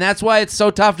healthy. And that's why it's so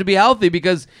tough to be healthy,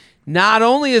 because not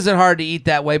only is it hard to eat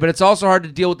that way, but it's also hard to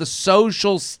deal with the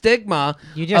social stigma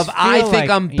You just of I feel think like-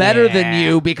 I'm better than yeah.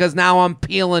 you because now I'm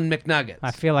peeling McNuggets. I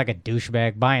feel like a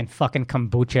douchebag buying fucking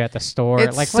kombucha at the store.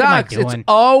 It like, sucks. what am I doing? It's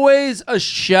always a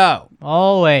show.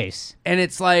 Always. And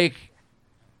it's like,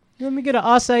 Let me get an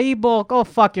acai bowl. Go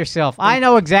fuck yourself. I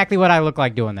know exactly what I look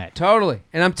like doing that. totally.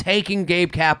 And I'm taking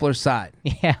Gabe Kapler's side.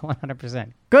 Yeah,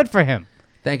 100%. Good for him.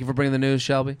 Thank you for bringing the news,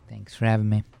 Shelby. Thanks for having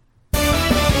me.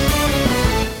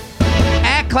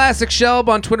 At Classic Shelb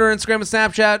on Twitter, Instagram, and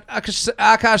Snapchat.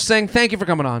 Akash saying thank you for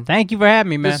coming on. Thank you for having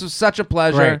me, man. This was such a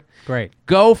pleasure. great. Great.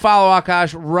 Go follow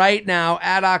Akash right now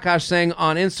at Akash Singh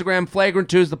on Instagram. Flagrant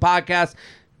 2 is the podcast.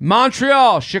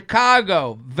 Montreal,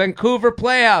 Chicago, Vancouver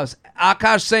Playhouse,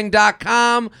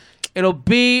 akashsingh.com. It'll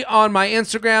be on my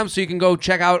Instagram, so you can go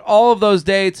check out all of those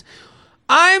dates.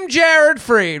 I'm Jared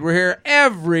Freed. We're here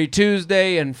every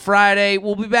Tuesday and Friday.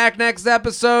 We'll be back next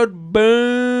episode.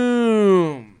 Boom.